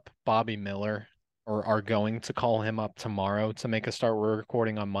called up Bobby Miller, or are going to call him up tomorrow to make a start. We're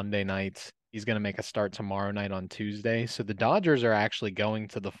recording on Monday night. He's going to make a start tomorrow night on Tuesday. So the Dodgers are actually going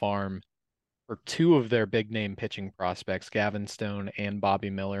to the farm for two of their big name pitching prospects, Gavin Stone and Bobby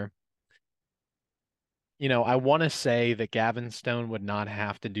Miller. I want to say that Gavin Stone would not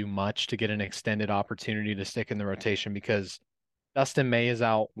have to do much to get an extended opportunity to stick in the rotation because Dustin May is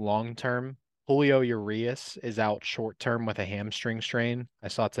out long term. Julio Urias is out short term with a hamstring strain. I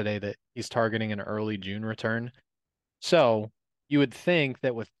saw today that he's targeting an early June return. So you would think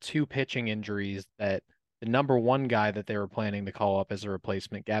that with two pitching injuries, that the number one guy that they were planning to call up as a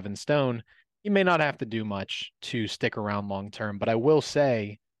replacement, Gavin Stone, he may not have to do much to stick around long term. But I will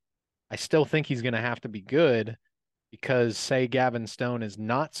say, I still think he's going to have to be good because say Gavin Stone is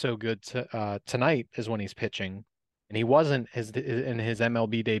not so good tonight is when he's pitching, and he wasn't in his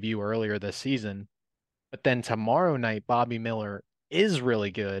MLB debut earlier this season. But then tomorrow night, Bobby Miller is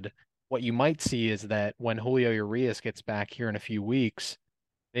really good. What you might see is that when Julio Urias gets back here in a few weeks,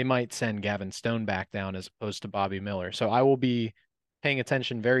 they might send Gavin Stone back down as opposed to Bobby Miller. So I will be paying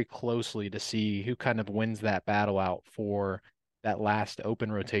attention very closely to see who kind of wins that battle out for that last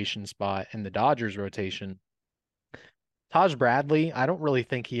open rotation spot in the Dodgers rotation. Taj Bradley, I don't really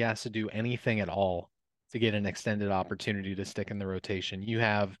think he has to do anything at all to get an extended opportunity to stick in the rotation. You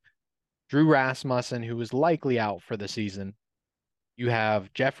have Drew Rasmussen, who is likely out for the season. You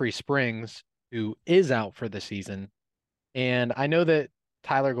have Jeffrey Springs, who is out for the season. And I know that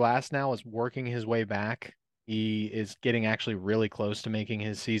Tyler Glasnow is working his way back. He is getting actually really close to making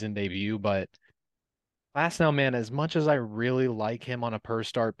his season debut, but Glasnow, man, as much as I really like him on a per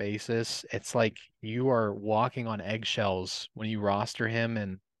start basis, it's like you are walking on eggshells when you roster him.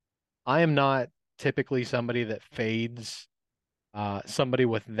 And I am not typically somebody that fades somebody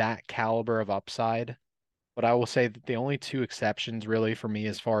with that caliber of upside. But I will say that the only two exceptions really for me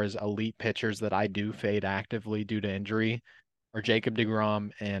as far as elite pitchers that I do fade actively due to injury are Jacob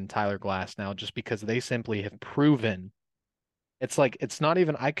deGrom and Tyler Glasnow, just because they simply have proven it's like it's not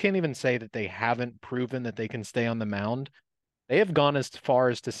even I can't even say that they haven't proven that they can stay on the mound. They have gone as far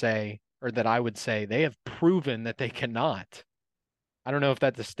as to say, or that I would say, they have proven that they cannot. I don't know if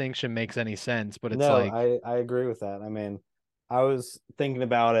that distinction makes any sense, but it's No, like, I agree with that. I mean, I was thinking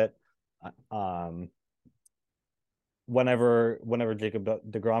about it whenever Jacob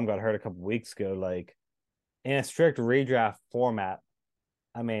DeGrom got hurt a couple weeks ago, like in a strict redraft format,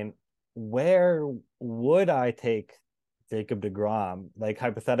 I mean, where would I take Jacob DeGrom, like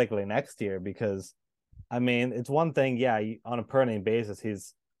hypothetically next year? Because I mean, it's one thing, yeah, on a per inning basis,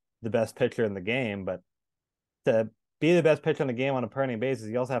 he's the best pitcher in the game, but to be the best pitcher in the game on a per inning basis,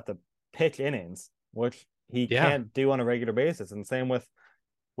 you also have to pitch innings, which he yeah, can't do on a regular basis. And same with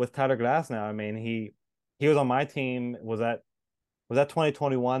Tyler Glass now. I mean, he was on my team. Was that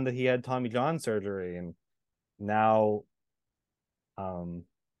 2021 that he had Tommy John surgery, and now um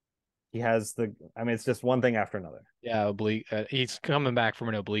he has the. I mean, it's just one thing after another. yeah, oblique. He's coming back from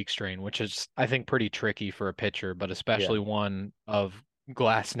an oblique strain, which is, I think, pretty tricky for a pitcher, but Yeah, especially one of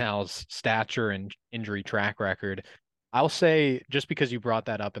Glasnow's stature and injury track record. I'll say, just because you brought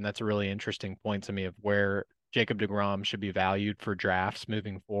that up, and that's a really interesting point to me of where Jacob deGrom should be valued for drafts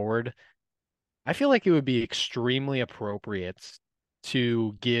moving forward. I feel like it would be extremely appropriate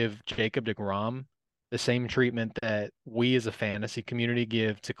to give Jacob deGrom the same treatment that we as a fantasy community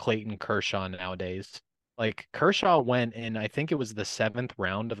give to Clayton Kershaw nowadays. Like Kershaw went in, I think it was the seventh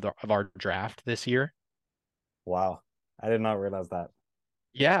round of our draft this year. Wow. I did not realize that.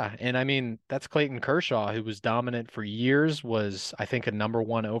 Yeah, and I mean that's Clayton Kershaw, who was dominant for years, was I think a number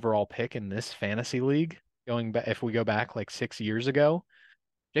one overall pick in this fantasy league. Going back, if we go back like 6 years ago,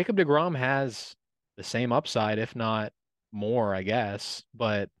 Jacob deGrom has the same upside, if not more, I guess.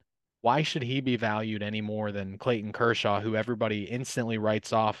 But why should he be valued any more than Clayton Kershaw, who everybody instantly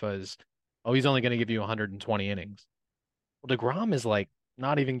writes off as, oh, he's only going to give you 120 innings? Well, deGrom is like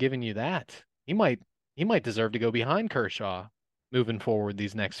not even giving you that. He might deserve to go behind Kershaw moving forward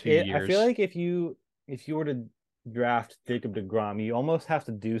these next few I feel years. like if you were to draft Jacob deGrom, you almost have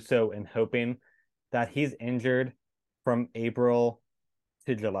to do so in hoping that he's injured from April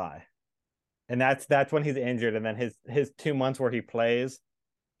to July. And that's when he's injured, and then his 2 months where he plays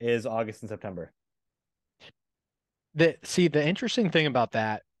is August and September. The interesting thing about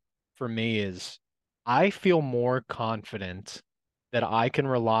that for me is I feel more confident that I can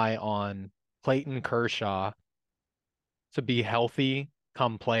rely on Clayton Kershaw to be healthy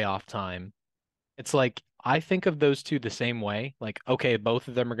come playoff time. It's like I think of those two the same way. Like, okay, both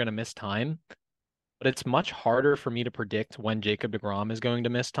of them are going to miss time, but it's much harder for me to predict when Jacob deGrom is going to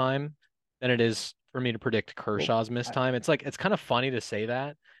miss time than it is for me to predict Well, Kershaw's miss I, time. It's like it's kind of funny to say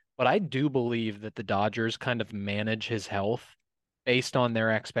that, but I do believe that the Dodgers kind of manage his health based on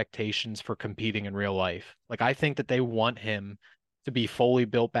their expectations for competing in real life. Like I think that they want him to be fully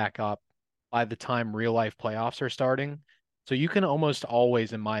built back up by the time real life playoffs are starting. So you can almost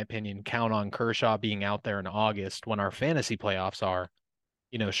always, in my opinion, count on Kershaw being out there in August when our fantasy playoffs are,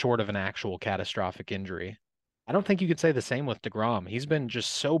 short of an actual catastrophic injury. I don't think you could say the same with DeGrom. He's been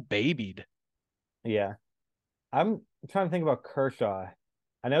just so babied. yeah. I'm trying to think about Kershaw.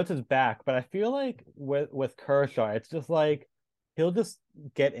 I know it's his back, but I feel like with Kershaw, it's just like he'll just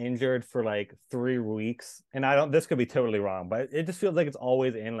get injured for like 3 weeks. And I don't this could be totally wrong, but it just feels like it's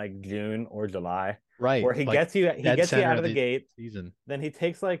always in like June or July Right. where he Like gets you he dead gets you center out of of the the gate, season. then he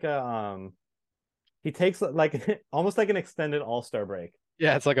takes like almost like an extended all-star break.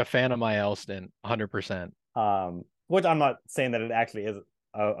 Yeah, it's like a Phantom IL stint, 100%. Which I'm not saying that it actually is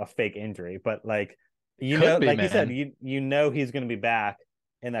a fake injury, but like It could be, like you said, man. you know he's going to be back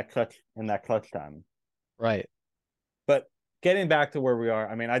in that clutch time. Right. But getting back to where we are,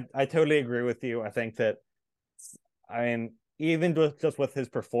 I mean, I totally agree with you. I think that I mean, even just with his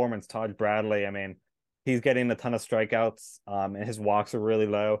performance, Todd Bradley, I mean, he's getting a ton of strikeouts, and his walks are really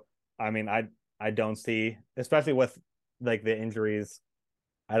low. I mean, I don't see, especially with like the injuries,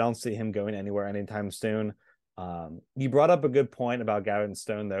 I don't see him going anywhere anytime soon. You brought up a good point about Gavin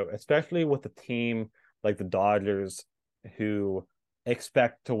Stone, though, especially with a team like the Dodgers who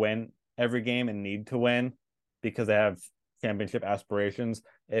expect to win every game and need to win because they have championship aspirations.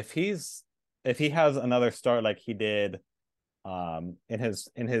 If he has another start like he did in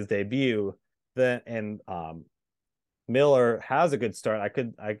his debut, then and Miller has a good start,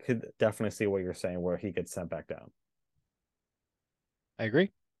 I could definitely see what you're saying where he gets sent back down. I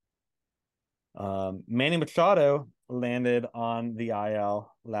agree. Manny Machado landed on the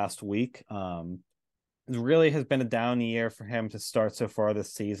IL last week. It really has been a down year for him to start so far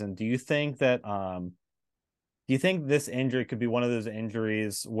this season. Do you think this injury could be one of those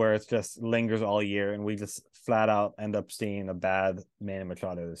injuries where it just lingers all year and we just flat out end up seeing a bad Manny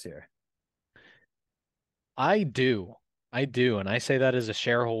Machado this year? I do. I do. And I say that as a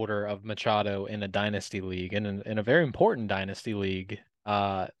shareholder of Machado in a dynasty league and in a very important dynasty league.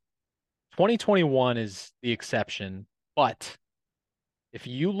 2021 is the exception. But if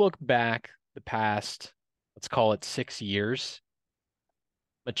you look back the past, let's call it 6 years,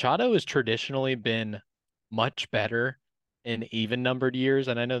 Machado has traditionally been much better in even numbered years.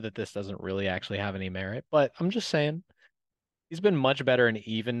 And I know that this doesn't really actually have any merit, but I'm just saying he's been much better in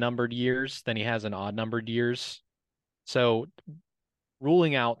even numbered years than he has in odd numbered years. So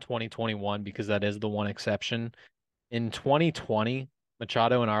ruling out 2021 because that is the one exception. In 2020,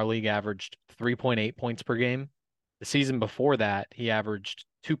 Machado in our league averaged 3.8 points per game. The season before that, he averaged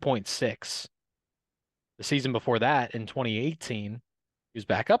 2.6. The season before that, in 2018, he was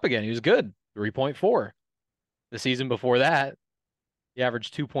back up again. He was good, 3.4. The season before that, he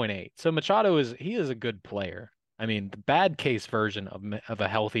averaged 2.8. So Machado is a good player. I mean, the bad case version of a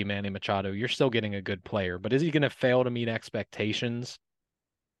healthy Manny Machado, you're still getting a good player, but is he going to fail to meet expectations?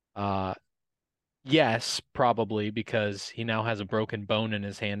 Uh, Yes, probably because he now has a broken bone in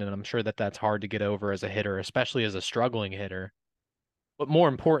his hand, and I'm sure that that's hard to get over as a hitter, especially as a struggling hitter. But more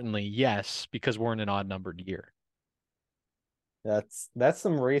importantly, yes, because we're in an odd numbered year. That's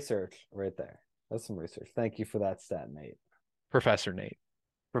some research right there. That's some research. Thank you for that stat, Nate. Professor Nate.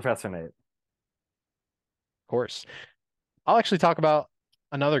 Professor Nate. course. I'll actually talk about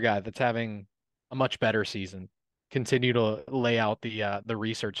another guy that's having a much better season. Continue to lay out the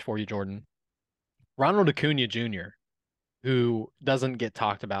research for you, Jordan. Ronald Acuna Jr., who doesn't get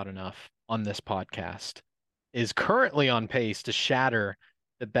talked about enough on this podcast, is currently on pace to shatter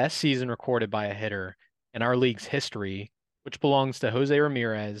the best season recorded by a hitter in our league's history, which belongs to Jose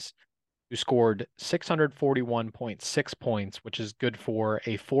Ramirez, who scored 641.6 points, which is good for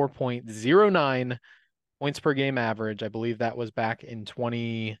a 4.09 points per game average. I believe that was back in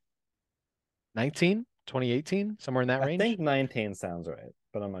 2019, 2018, somewhere in that I think range. 19 sounds right,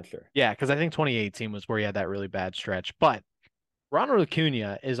 but I'm not sure. Yeah, because I think 2018 was where he had that really bad stretch. But Ronald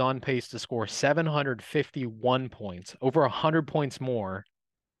Acuna is on pace to score 751 points, over 100 points more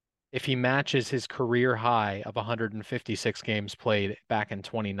if he matches his career high of 156 games played back in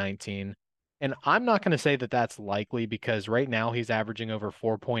 2019. And I'm not going to say that that's likely because right now he's averaging over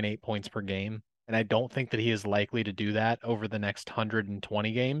 4.8 points per game. And I don't think that he is likely to do that over the next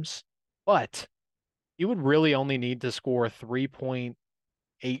 120 games. But he would really only need to score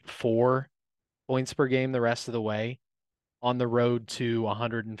 3.84 points per game the rest of the way on the road to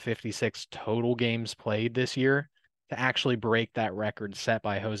 156 total games played this year to actually break that record set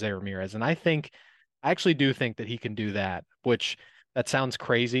by Jose Ramirez. And I actually do think that he can do that, which that sounds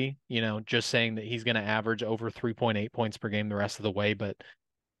crazy, just saying that he's going to average over 3.8 points per game the rest of the way. But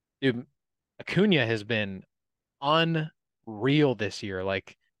dude, Acuna has been unreal this year.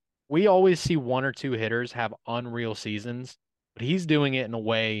 Like we always see one or two hitters have unreal seasons, but he's doing it in a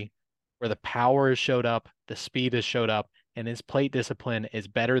way where the power has showed up, the speed has showed up, and his plate discipline is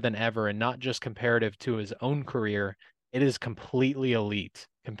better than ever, and not just comparative to his own career. It is completely elite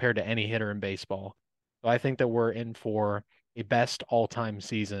compared to any hitter in baseball. So I think that we're in for a best all-time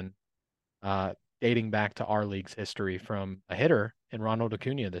season, uh, dating back to our league's history from a hitter in Ronald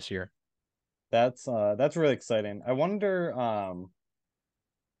Acuna this year. That's really exciting. I wonder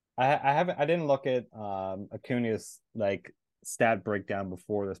I didn't look at Acuna's like stat breakdown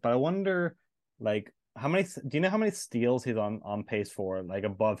before this, but I wonder like how many do you know how many steals he's on pace for like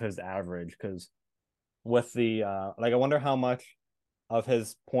above his average? Because with the like I wonder how much of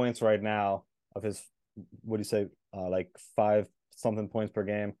his points right now of his what do you say like five something points per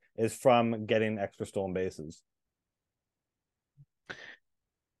game is from getting extra stolen bases.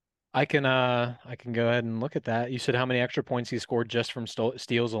 I can go ahead and look at that. You said how many extra points he scored just from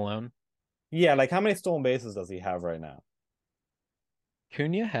steals alone? Yeah, like how many stolen bases does he have right now?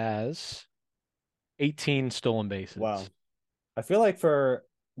 Cunha has 18 stolen Wow. bases. I feel like for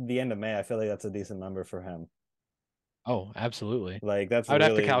the end of May, I feel like that's a decent number for him. Oh, absolutely. Like that's I would have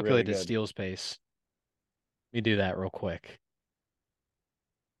to really, really calculate his good. steals pace. Let me do that real quick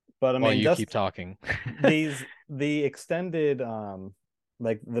But I while mean, you keep just talking. the extended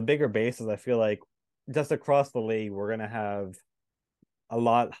like the bigger bases, I feel like just across the league, we're gonna have a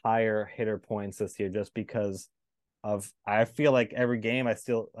lot higher hitter points this year just because of I feel like every game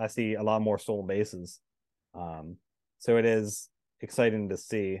I see a lot more stolen bases. Um so it is exciting to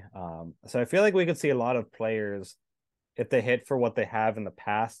see. So I feel like we could see a lot of players if they hit for what they have in the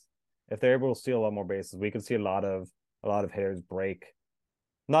past, if they're able to steal a lot more bases, we could see a lot of hitters break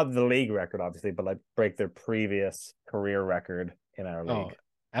not the league record, obviously, but like break their previous career record in our Oh, league.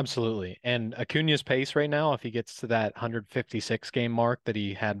 absolutely. And Acuna's pace right now, if he gets to that 156 game mark that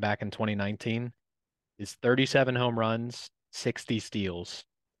he had back in 2019, is 37 home runs, 60 steals.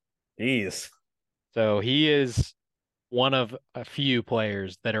 Jeez. So he is one of a few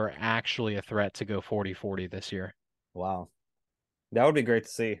players that are actually a threat to go 40-40 this year. Wow. That would be great to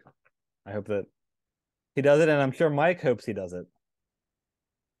see. I hope that he does it, and I'm sure Mike hopes he does it.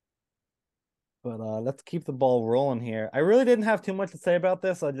 But let's keep the ball rolling here. I really didn't have too much to say about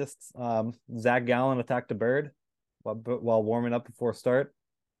this. I just Zach Gallen attacked a bird while warming up before start.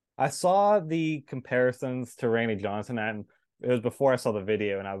 I saw the comparisons to Randy Johnson, and it was before I saw the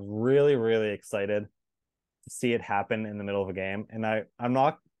video, and I was really, really excited to see it happen in the middle of a game. And I'm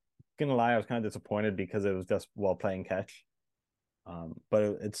not gonna lie, I was kind of disappointed because it was just while playing catch. But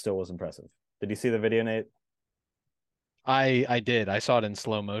it still was impressive. Did you see the video, Nate? I did. I saw it in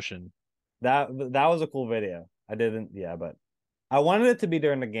slow motion. That was a cool video. I didn't, yeah, but I wanted it to be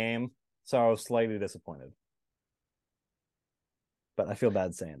during the game, so I was slightly disappointed. But I feel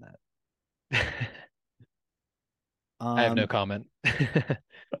bad saying that. I have no Um, comment.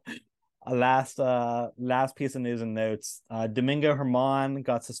 a last piece of news and notes. Domingo Herman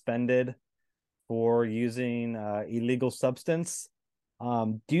got suspended for using illegal substance.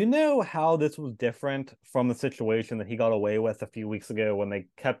 Do you know how this was different from the situation that he got away with a few weeks ago when they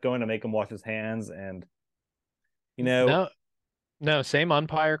kept going to make him wash his hands and you know No, No, same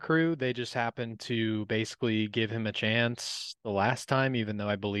umpire crew. They just happened to basically give him a chance the last time, even though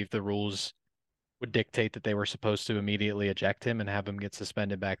I believe the rules would dictate that they were supposed to immediately eject him and have him get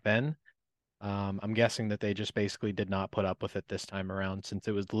suspended back then. I'm guessing that they just basically did not put up with it this time around since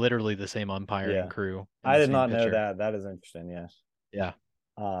it was literally the same umpiring Yeah. crew and I the did same not know pitcher. that. That is interesting. Yeah. Yeah.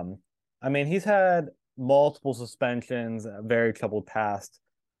 Um, I mean, he's had multiple suspensions, a very troubled past.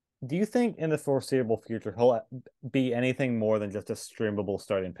 Do you think in the foreseeable future he'll be anything more than just a streamable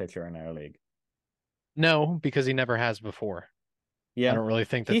starting pitcher in our league? No, because he never has before. I Yeah. don't really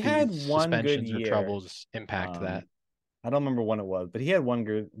think He that had these one good suspensions or year. troubles impact Um, that. I don't remember when it was, but he had one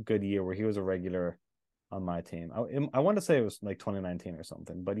good year where he was a regular on my team. I want to say it was like 2019 or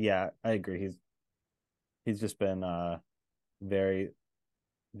something. But yeah, I agree. He's just been very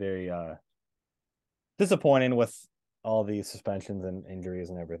very disappointing with all the suspensions and injuries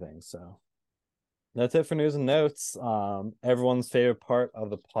and everything. So that's it for news and notes. Everyone's favorite part of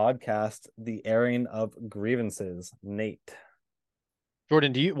the podcast, the airing of grievances. Nate.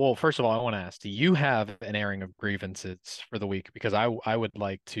 Jordan, well, first of all, I want to ask, do you have an airing of grievances for the week? Because I would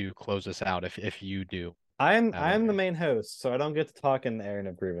like to close this out if you do I'm have an I'm the airing. main host, so I don't get to talk in the airing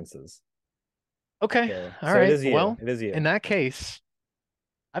of grievances. Okay. So All so it right. is you. Well, It is in you. that case,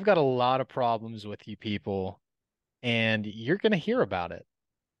 I've got a lot of problems with you people, and you're gonna hear about it.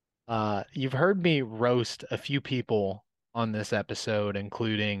 You've heard me roast a few people on this episode,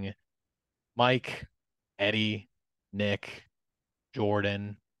 including Mike, Eddie, Nick,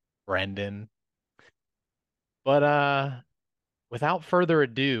 Jordan, Brendan. But without further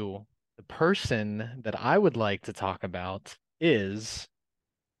ado, the person that I would like to talk about is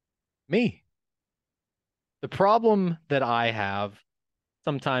me. The problem that I have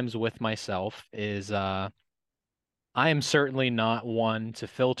sometimes with myself is I am certainly not one to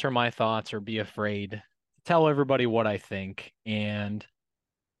filter my thoughts or be afraid to tell everybody what I think. And,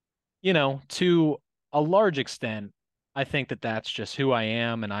 to a large extent, I think that that's just who I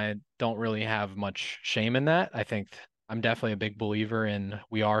am, and I don't really have much shame in that. I think I'm definitely a big believer in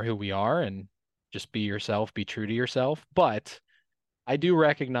we are who we are and just be yourself, be true to yourself. But I do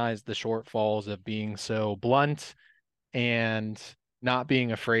recognize the shortfalls of being so blunt and not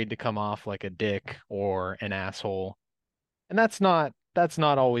being afraid to come off like a dick or an asshole. And that's not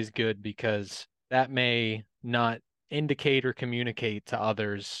always good because that may not indicate or communicate to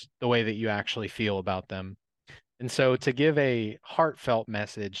others the way that you actually feel about them. And so to give a heartfelt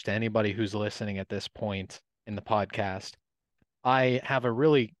message to anybody who's listening at this point in the podcast, I have a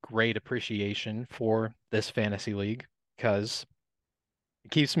really great appreciation for this fantasy league because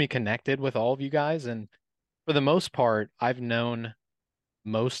it keeps me connected with all of you guys. And for the most part, I've known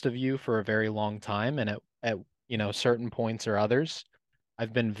most of you for a very long time. And at certain points or others,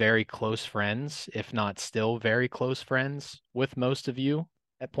 I've been very close friends, if not still very close friends with most of you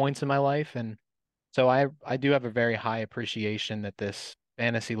at points in my life. And so I do have a very high appreciation that this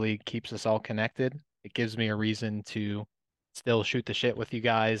fantasy league keeps us all connected. It gives me a reason to still shoot the shit with you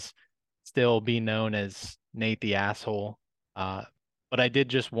guys, still be known as Nate the asshole. Uh, but I did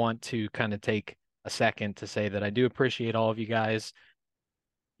just want to kind of take a second to say that I do appreciate all of you guys.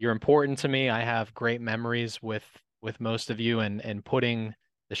 You're important to me. I have great memories with most of you, and putting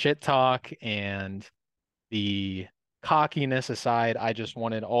the shit talk and the cockiness aside, I just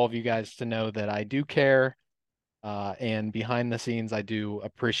wanted all of you guys to know that I do care. And behind the scenes, I do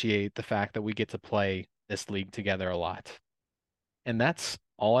appreciate the fact that we get to play this league together a lot. And that's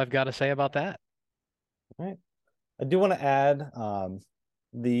all I've got to say about that. All right. I do want to add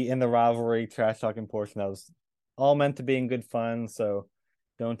the in the rivalry trash talking portion that was all meant to be in good fun, so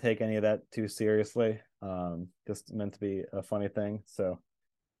don't take any of that too seriously. Just meant to be a funny thing. So,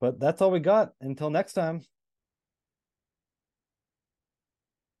 but that's all we got. Until next time.